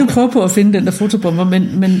fotobomber. Ja, det er jo det, du prøver på at finde, den der fotobomber,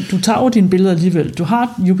 men du tager jo dine billeder alligevel. Du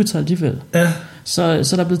har Jupiter alligevel. Ja. Så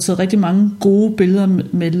der er blevet taget rigtig mange gode billeder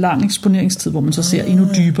med lang eksponeringstid, hvor man så ser endnu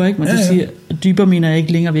dybere. Ikke? Man kan sige, at dybere mener jeg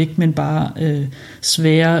ikke længere væk, men bare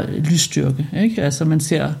svære lysstyrke. Ikke? Altså man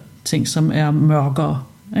ser ting, som er mørkere.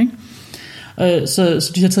 Ikke?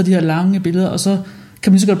 Så de har taget de her lange billeder, og så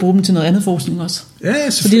kan man så godt bruge dem til noget andet forskning også. Ja,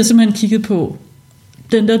 så de har simpelthen kigget på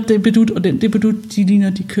den der debedut og den debedut, de ligner,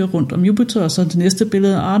 de kører rundt om Jupiter, og så det næste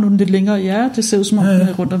billede, nu er den lidt længere, ja, det ser ud som om den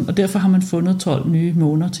er rundt om, og derfor har man fundet 12 nye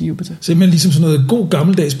måner til Jupiter. Simpelthen ligesom sådan noget god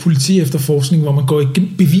gammeldags politi efterforskning, hvor man går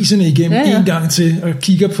beviserne igennem en gang til og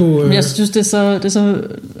kigger på... Men jeg synes, det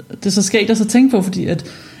er så skægt at så tænke på, fordi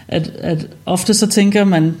at ofte så tænker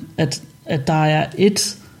man, at der er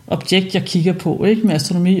et objekt, jeg kigger på, ikke, med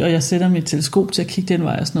astronomi, og jeg sætter mit teleskop til at kigge den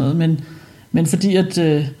vej og sådan noget, men fordi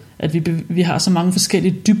at vi har så mange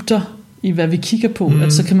forskellige dybder i, hvad vi kigger på,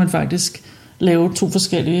 at så kan man faktisk lave 2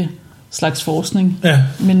 forskellige slags forskning,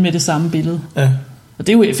 men med det samme billede. Ja. Og det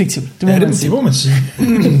er jo effektivt. Det må man sige.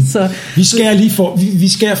 Så, vi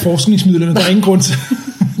skærer forskningsmidlerne. Der er ingen grund til.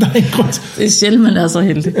 Det er sjældent, man er så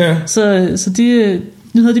heldig. Ja. Så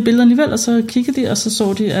nu havde de billeder alligevel, og så kiggede de, og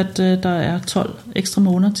så de, at der er 12 ekstra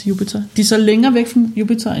måneder til Jupiter. De er så længere væk fra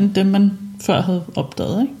Jupiter, end dem man før havde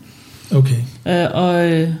opdaget, ikke?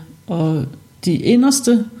 Okay. Og de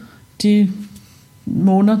inderste, de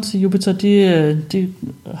måner til Jupiter,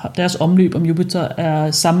 deres omløb om Jupiter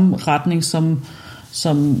er samme retning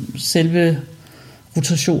som selve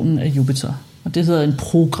rotationen af Jupiter. Og det hedder en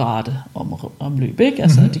prograde omløb, ikke?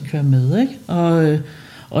 Altså, at de kører med, ikke?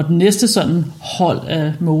 Og den næste sådan hold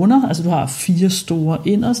af måner, altså du har 4 store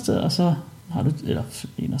inderste, og så har du,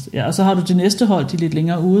 og så har du det næste hold, de er lidt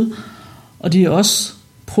længere ude, og de er også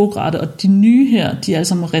prograde, og de nye her, de er alle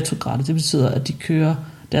sammen retrograde. Det betyder, at de kører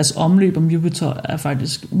deres omløb om Jupiter er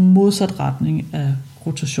faktisk modsat retning af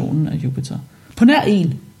rotationen af Jupiter. På nær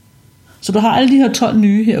 1. Så du har alle de her 12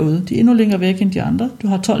 nye herude. De er endnu længere væk end de andre. Du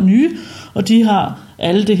har 12 nye, og de har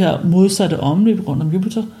alle det her modsatte omløb rundt om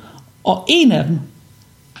Jupiter. Og en af dem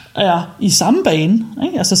er i samme bane,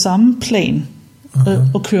 ikke? Altså samme plan,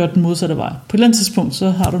 og kører den modsatte vej. På et eller andet tidspunkt, så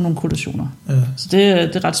har du nogle kollisioner. Ja. Så det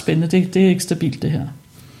er ret spændende. Det er ikke stabilt, det her.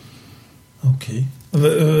 Okay.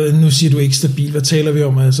 Nu siger du ikke stabil. Hvad taler vi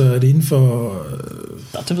om? Altså, er det inden for...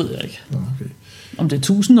 Det ved jeg ikke. Okay. Om det er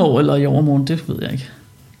 1000 år eller i overmorgen, det ved jeg ikke.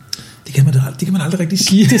 Det kan man aldrig rigtig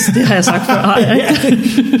sige. Det har jeg sagt før, har jeg ikke?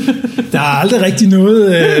 Der er aldrig rigtig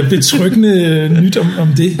noget betryggende nyt om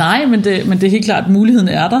det. Nej, men det er helt klart, at muligheden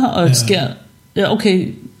er der, og det sker... Ja,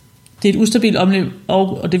 okay, det er et ustabilt omløb,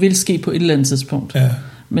 og det vil ske på et eller andet tidspunkt. Ja.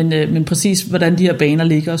 Men præcis, hvordan de her baner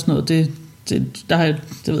ligger og sådan noget, det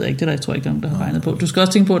ved jeg ikke, tror jeg ikke, der har regnet på. Du skal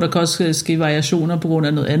også tænke på, at der kan også ske variationer på grund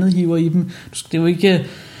af noget andet hiver i dem. Det er jo ikke,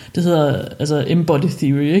 det hedder altså embodied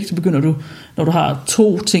theory, ikke? Så begynder du, når du har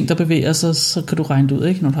 2 ting, der bevæger sig, så kan du regne det ud,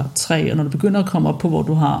 ikke? Når du har 3, og når du begynder at komme op på, hvor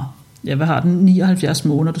du har, hvad har den, 79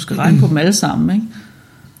 måneder, du skal regne på dem alle sammen, ikke?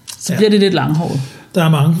 Så bliver det lidt langhåret. Der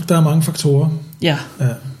er mange faktorer. Ja.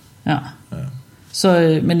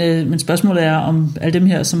 Så, men spørgsmålet er, om alle dem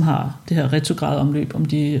her, som har det her retrograd-omløb, om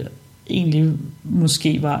de egentlig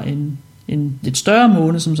måske var en lidt større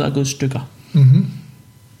måne, som så er gået i stykker. Mm-hmm.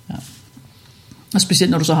 Ja. Og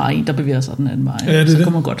specielt når du så har en, der bevæger sig den anden vej, så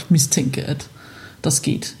kan man godt mistænke, at der er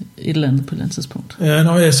sket et eller andet på et eller andet tidspunkt.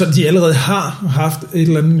 Ja, så de allerede har haft et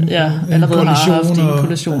eller andet allerede har haft en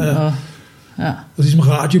kollision. Og ligesom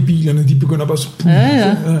radiobilerne, de begynder bare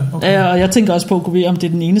at okay. Og jeg tænker også på, om det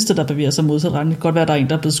er den eneste, der bevæger sig modsat retning. Det kan godt være, at der er en,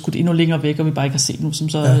 der er blevet skudt endnu længere væk, og vi bare ikke har set nu, som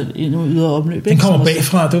så er endnu ydre omløb. Den kommer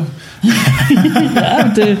bagfra, du.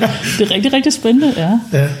 Ja, det er rigtig, rigtig spændende.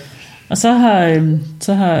 Ja. Og så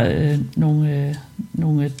har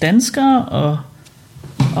nogle danskere og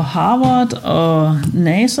Harvard og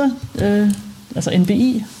NASA, altså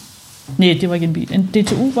NBI. Nej, det var ikke NBI.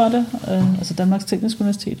 DTU var det, altså Danmarks Tekniske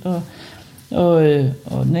Universitet,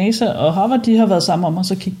 og NASA og Harvard, de har været sammen om at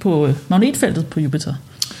så kigge på magnetfeltet på Jupiter.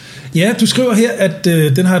 Ja, du skriver her, at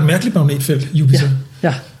den har et mærkeligt magnetfelt, Jupiter.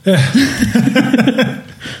 Ja.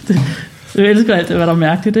 Jeg elsker alt, hvad der er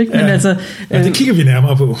mærkeligt, ikke? Men altså, det kigger vi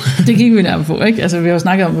nærmere på. Det kigger vi nærmere på, ikke? Altså, vi har jo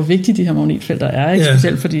snakket om, hvor vigtige de her magnetfelter er, ikke?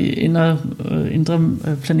 Specielt for de indre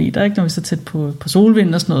planeter, ikke? Når vi er så tæt på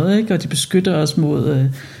solvinden og sådan noget, ikke? Og de beskytter os mod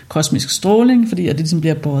kosmisk stråling, fordi at det ligesom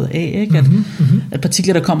bliver båret af, ikke? At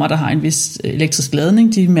partikler, der kommer, der har en vis elektrisk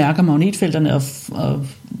ladning, de mærker magnetfelterne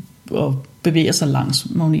og bevæger sig langs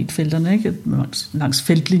magnetfelterne, ikke? Langs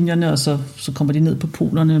feltlinjerne, og så kommer de ned på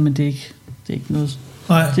polerne, men det er ikke noget.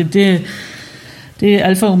 Det er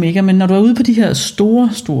alfa og omega, men når du er ude på de her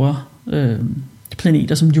store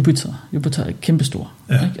planeter som Jupiter er kæmpestor.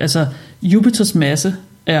 Ikke? Altså Jupiters masse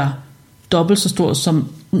er dobbelt så stor som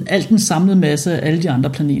al den samlede masse af alle de andre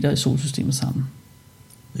planeter i solsystemet sammen.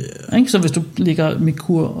 Ikke? Så hvis du lægger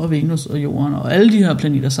Merkur og Venus og Jorden og alle de her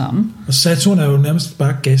planeter sammen. Og Saturn er jo nærmest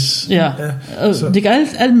bare gas. Og lægger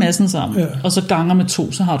al massen sammen, og så ganger med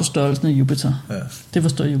 2, så har du størrelsen af Jupiter. Det er, hvor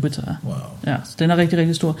stor Jupiter er. Wow. Ja, så den er rigtig,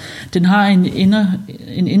 rigtig stor. Den har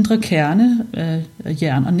en indre kerne af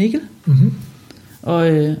jern og nikkel. Mm-hmm. Og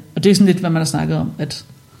det er sådan lidt, hvad man har snakket om, at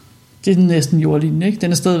det er næsten jordlignende, ikke?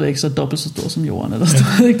 Den er stadigvæk så dobbelt så stor som jorden, eller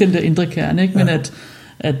stadig ikke den der indre kerne, ikke? Men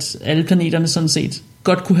at alle planeterne sådan set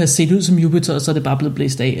godt kunne have set ud som Jupiter, og så er det bare blevet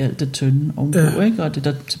blæst af alt det tynde ovenpå, ikke? Og det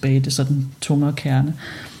der tilbage, det er så den tungere kerne.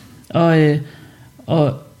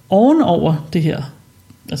 Og ovenover det her,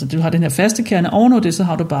 altså du har den her faste kerne, ovenover det, så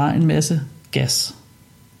har du bare en masse gas.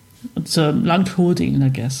 Så langt hoveddelen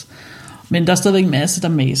af gas. Men der er stadigvæk en masse, der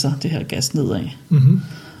maser det her gas nedad. Mm-hmm.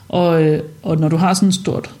 Og når du har sådan et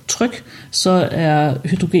stort tryk, så er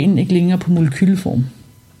hydrogen ikke længere på molekylform.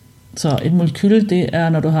 Så et molekyl, det er,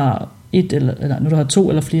 når du har når du har 2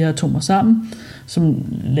 eller flere atomer sammen, som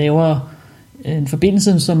laver en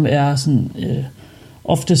forbindelse, som er sådan,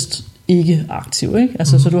 oftest ikke aktiv, ikke?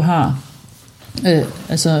 Altså, så du har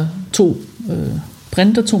 2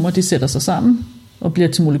 brintatomer, de sætter sig sammen og bliver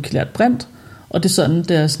til molekylært brint, og det er sådan,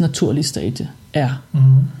 deres naturlige stadie er.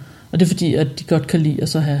 Mm-hmm. Og det er fordi, at de godt kan lide at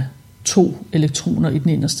så have 2 elektroner i den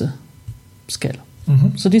inderste skal.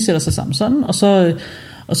 Mm-hmm. Så de sætter sig sammen sådan, og så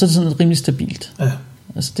er det sådan rimelig stabilt. Ja.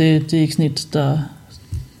 Altså det er ikke sådan et, der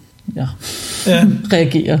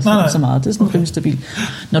reagerer så meget. Det er sådan rimelig stabilt.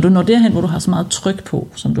 Når du når derhen, hvor du har så meget tryk på,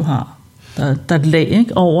 som du har, der er et lag,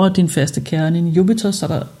 ikke, over din faste kerne i Jupiter, så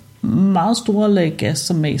er der meget store lag gas,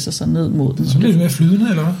 som maser sig ned mod den. Så bliver det mere flydende,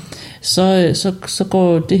 eller hvad? Så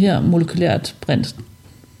går det her molekylært brint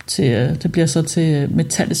det bliver så til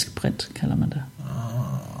metallisk brint, kalder man det.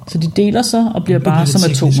 Så de deler sig og bliver bare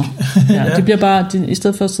som atomer. De bliver bare, i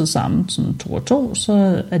stedet for at sidde sammen som 2 og 2,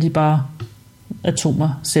 så er de bare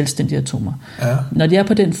atomer, selvstændige atomer. Ja. Når de er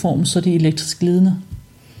på den form, så er de elektrisk glidende.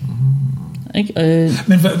 Ikke?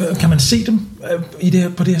 Men kan man se dem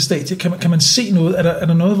på det her stadie? Kan man se noget? Er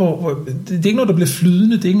der noget, hvor det er ikke noget, der bliver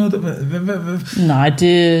flydende? Det er ikke noget, der... Nej,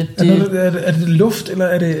 er det luft, eller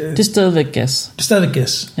er det... Det er stadigvæk gas. Det er stadigvæk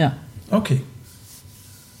gas? Ja. Okay.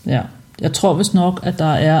 Ja. Jeg tror vist nok, at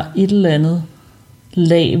der er et eller andet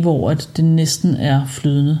lag, hvor at det næsten er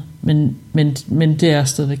flydende, men det er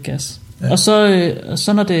stadigvæk gas. Ja. Og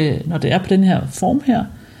så når det er på den her form her,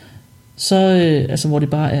 så altså hvor det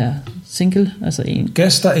bare er single, altså en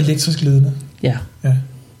gas, der er elektrisk ledende. Ja.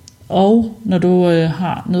 Og når du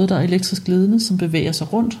har noget, der er elektrisk glidende, som bevæger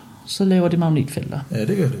sig rundt, så laver det magnetfelter. Ja,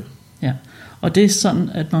 det gør det. Ja. Og det er sådan,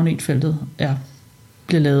 at magnetfeltet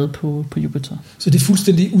bliver lavet på Jupiter. Så det er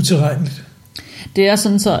fuldstændig utilregneligt? Det er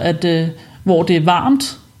sådan så, at hvor det er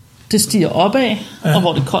varmt, det stiger opad, og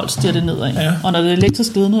hvor det er koldt, stiger det nedad. Ja. Og når det er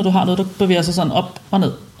elektrisk glidende, og du har noget, der bevæger sig sådan op og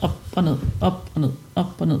ned, op og ned, op og ned,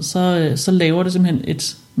 op og ned, så laver det simpelthen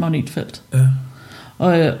et magnetfelt.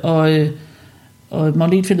 Ja. Og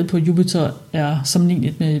magnetfeltet på Jupiter er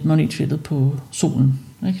sammenlignet med magnetfeltet på solen.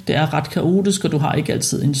 Ikke? Det er ret kaotisk, og du har ikke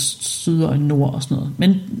altid en syd og en nord og sådan noget.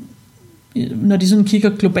 Men når de sådan kigger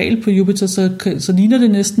globalt på Jupiter, så ligner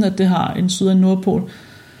det næsten, at det har en syd og en nordpol.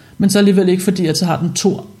 Men så alligevel ikke, fordi at så har den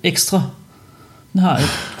 2 ekstra. Den har et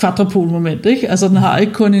kvadrupolmoment, ikke? Altså den har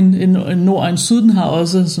ikke kun en nord og en syd, den har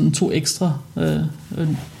også sådan 2 ekstra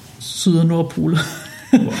syd- og nordpoler.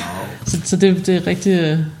 Wow. så det er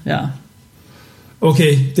rigtig, ja.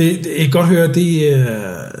 Okay, det jeg kan godt høre, det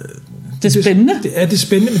er spændende. Det er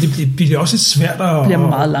spændende, men det bliver også svært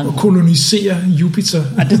at kolonisere Jupiter.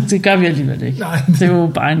 Nej, det gør vi alligevel ikke. Nej. Det er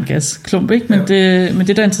jo bare en gasklump, ikke? Men, ja. men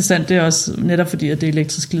det, der er interessant, det er også netop fordi, at det er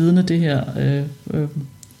elektrisk glidende, det her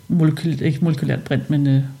ikke molekylært brint,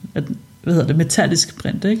 men metallisk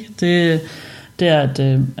brint, ikke? Det er,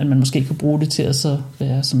 at man måske kan bruge det til at så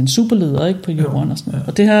være som en superleder, ikke, på jorden og sådan noget.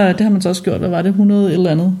 Og det har man så også gjort. Hvad var det? 100 eller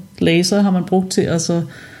andet laser har man brugt til at så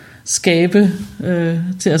skabe,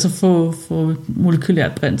 til at så få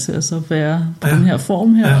molekylært brint til at så være på den her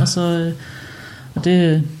form her. Ja. Og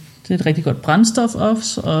det er et rigtig godt brændstof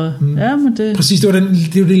også. Og, men det, præcis, det var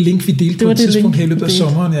det link, vi delte på et tidspunkt her i løbet af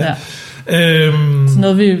sommeren. Ja. Så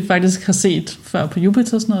noget, vi faktisk har set før på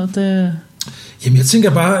Jupiter og sådan noget, det... Jamen, jeg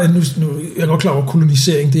tænker bare, at nu jeg er godt klar over,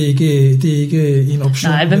 kolonisering, det er ikke en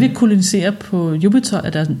option. Nej, hvad vi koloniserer på Jupiter,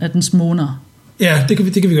 er dens måner. Ja, det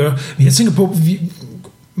kan vi gøre. Men jeg tænker på,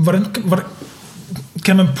 hvordan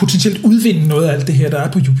kan man potentielt udvinde noget af alt det her, der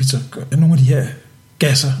er på Jupiter? Nogle af de her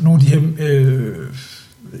gasser, nogle af de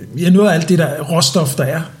her... noget af alt det der råstof, der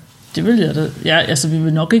er. Det vil jeg da. Ja, altså vi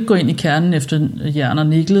vil nok ikke gå ind i kernen efter jern og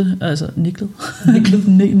nikkel. Altså nikkelen.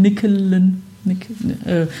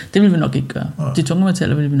 Det vil vi nok ikke gøre. De tunge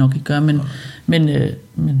metaller vil vi nok ikke gøre, men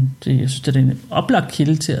det, jeg synes, det er en oplagt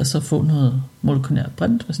kilde til at så få noget molekylært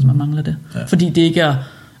brint, hvis man mangler det. Ja. Fordi det ikke er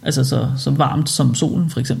altså så varmt som solen,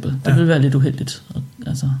 for eksempel. Det vil være lidt uheldigt.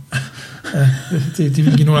 Altså. Ja, det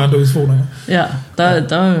vil give nogle andre udfordringer. Ja,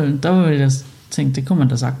 der vil jeg tænke, det kunne man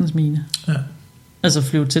da sagtens mine. Ja. Altså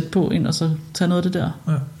flyve tæt på ind, og så tage noget af det der.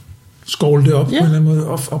 Ja. Skåle det op på en eller anden måde,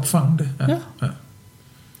 opfange det. Ja.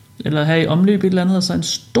 Eller have i omløb et eller andet, og så en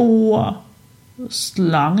stor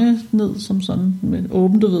slange ned, som sådan med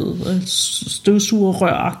åbent, du ved,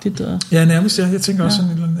 støvsugerrøragtigt. Ja, nærmest, ja. Jeg tænker også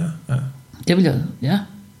sådan et eller andet der. Ja. Det vil jeg, ja.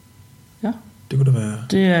 Det kunne det være.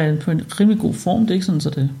 Det er på en rimelig god form, det er ikke sådan, så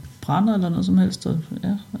det brænder eller noget som helst. Og, ja,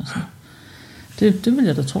 altså. Det vil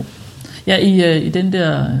jeg da tro. Ja, i den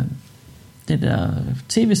der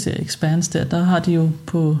tv-serie Expanse der har de jo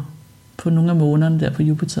på nogle af månederne der på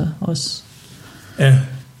Jupiter også. Ja.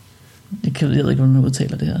 Jeg ved ikke, hvordan man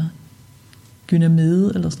udtaler det her.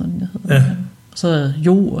 Gynamide, eller sådan noget, det hedder. Ja. Så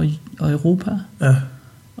Jo og Europa. Ja.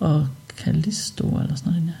 Og Callisto, eller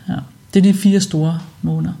sådan noget. Ja. Det er de 4 store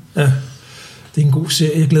måneder. Ja. Det er en god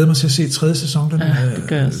serie. Jeg glæder mig til at se 3. sæson.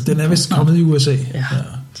 Den er vist kommet i USA. Ja, de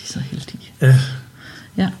er så heldige.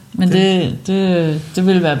 Ja, men det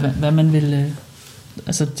vil være, hvad man vil...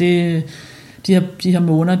 Altså, de her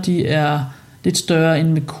måneder, de er lidt større end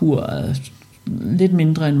Merkur, lidt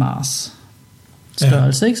mindre end Mars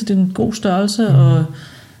størrelse, ikke? Så det er en god størrelse,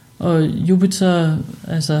 og Jupiter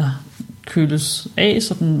altså køles af,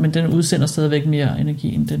 men den udsender stadigvæk mere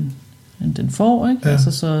energi, end den får, ikke? Ja.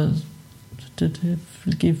 Altså, så det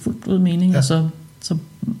vil give fuldt ud mening, og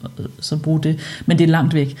så bruge det. Men det er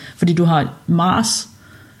langt væk, fordi du har Mars,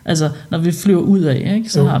 altså når vi flyver ud af, ikke?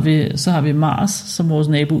 Så har vi Mars som vores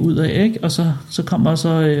nabo ud af, ikke? Og så kommer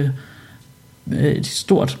så et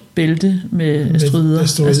stort bælte med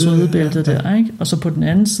asteroidebæltet der, ikke? Og så på den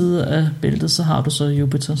anden side af bæltet, så har du så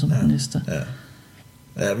Jupiter som den næste.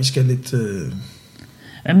 Ja, vi skal lidt...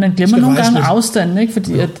 Ja, man glemmer nogle gange afstanden, ikke?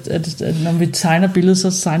 Fordi at når vi tegner billedet,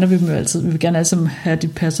 så tegner vi dem jo altid. Vi vil gerne altid have, de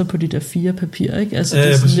passer på de der 4 papirer, ikke? Altså,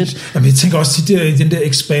 det er sådan lidt... Jamen, jeg tænker også til i den der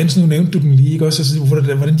Expanse, nu nævnte du den lige, ikke? Også, altså,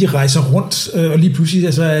 hvordan de rejser rundt, og lige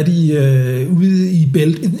pludselig så er de ude i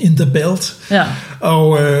in the belt,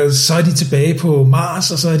 og så er de tilbage på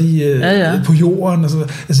Mars, og så er de på jorden. Og så.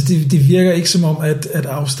 Altså, det virker ikke som om, at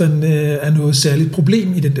afstanden er noget særligt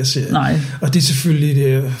problem i den der serie. Nej. Og det er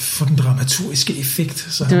selvfølgelig for den dramaturgiske effekt,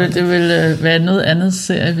 Så det vil være noget andet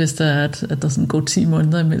serie, hvis der er, at der sådan går 10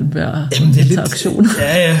 måneder imellem hver interaktion.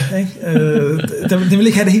 Ja, ikke? Det vil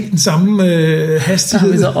ikke have det helt den samme hastighed.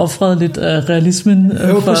 Der har vi så offret lidt af realismen.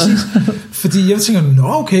 Præcis. Fordi jeg tænker,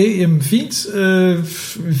 okay, jamen fint.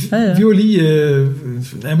 Vi var lige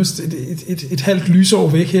nærmest et halvt lysår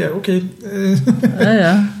væk her. Okay.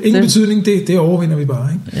 Ingen betydning, det overvinder vi bare.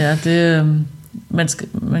 Ikke? Ja, det...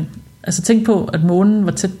 Altså tænk på, at månen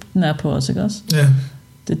var tæt den er på os, ikke også? Ja.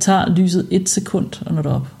 Det tager lyset 1 sekund at nå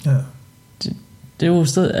derop. Ja. Det er jo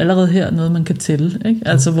allerede her noget, man kan tælle, ikke?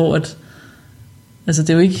 Altså hvor at... Altså det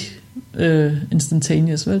er jo ikke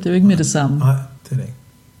instantaneous, vel? Det er jo ikke med det samme. Nej, det er det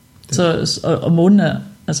ikke. Og månen er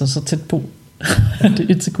altså så tæt på. Det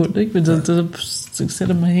er 1 sekund, ikke? Men så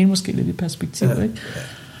sætter man hele måske lidt i perspektiv, ikke?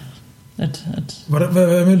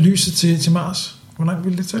 Hvad med lyset til Mars? Hvor langt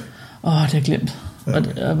ville det tage? Det har jeg glemt.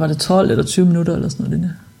 Var det 12 eller 20 minutter eller sådan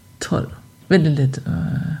noget? 12. Vent lidt.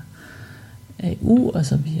 AU,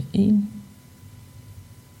 altså vi er 1.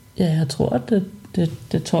 Ja, jeg tror, at det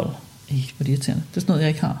er 12. Hvor det irriterende. Det er sådan noget, jeg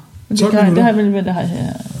ikke har. Men det har jeg vel, det har jeg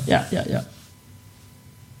her. Ja.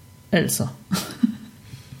 Altså.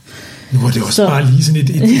 Nu var det også bare lige sådan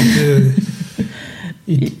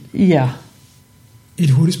et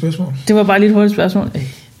hurtigt spørgsmål. Det var bare lige et hurtigt spørgsmål.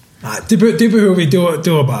 Nej, det behøver vi.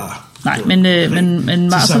 Det var bare... Nej, men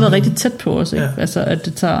Mars har været rigtig tæt på os, ikke? Ja. Altså, at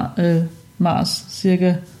det tager Mars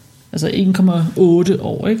cirka 1,8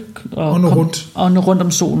 år, ikke? Og nå rundt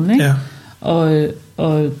om solen, ikke? Ja.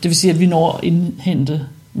 Og det vil sige, at vi når at indhente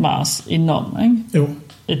Mars indenom, ikke? Jo.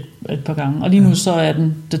 Et par gange. Og lige nu så er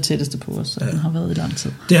den det tætteste på os, og den har været i lang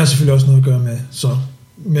tid. Det har selvfølgelig også noget at gøre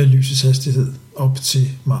med lysets hastighed op til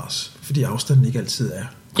Mars, fordi afstanden ikke altid er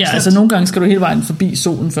konstant. Ja, altså nogle gange skal du hele vejen forbi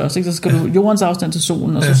solen først, ikke? Så skal du jordens afstand til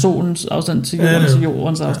solen, og så solens afstand til jorden, og så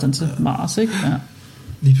jordens afstand til Mars, ikke? Ja.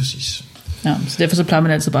 Lige præcis. Ja, så derfor så plejer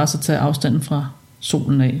man altid bare at tage afstanden fra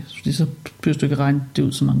solen af, fordi så behøver du ikke regne det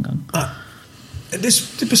ud så mange gange.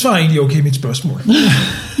 Det besvarer egentlig okay mit spørgsmål.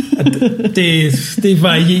 det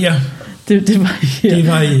varierer.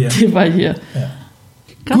 Det varierer. Ja.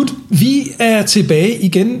 Godt, vi er tilbage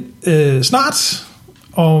igen snart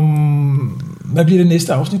om... Hvad bliver det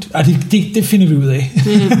næste afsnit? Det finder vi ud af.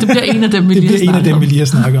 Det bliver en af dem, vi lige har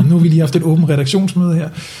snakket om. Nu har vi lige haft et åbent redaktionsmøde her.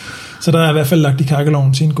 Så der er i hvert fald lagt i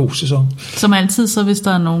kakkeloven til en god sæson. Som altid, så hvis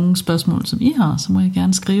der er nogle spørgsmål, som I har, så må I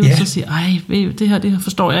gerne skrive, og så sige, det her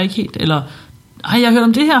forstår jeg ikke helt, eller jeg har hørt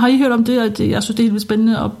om det her, har I hørt om det, og jeg synes, det er helt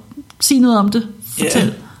spændende, at sige noget om det. Fortæl. Ja.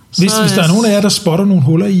 Hvis der er nogen af jer, der spotter nogle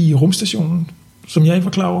huller i rumstationen, som jeg ikke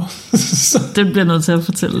var klar over. Den bliver nødt til at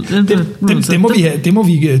fortælle. Det må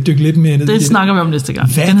vi dykke lidt mere ned i. Det snakker vi om næste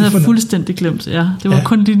gang. Den havde jeg fuldstændig glemt. Ja, det var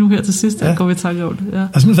kun lige nu her til sidst, at går vi tanke over det. Ja.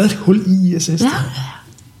 Altså, men hvad er et hul i ISS? Ja.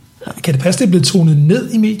 Kan det passe, det er blevet tonet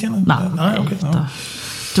ned i medierne? Nej, okay.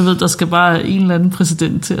 Du ved, der skal bare en eller anden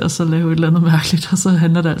præsident til at så lave et eller andet mærkeligt, og så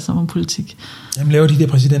handler det altså om politik. Jamen laver de der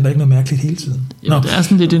præsidenter ikke noget mærkeligt hele tiden? Jo, det er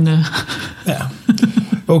sådan lidt en... Ja.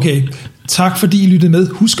 Okay, tak fordi I lyttede med.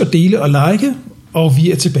 Husk at dele og like, og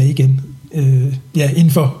vi er tilbage igen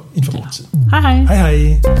inden for kort tid. Hej hej. Hej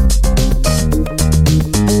hej.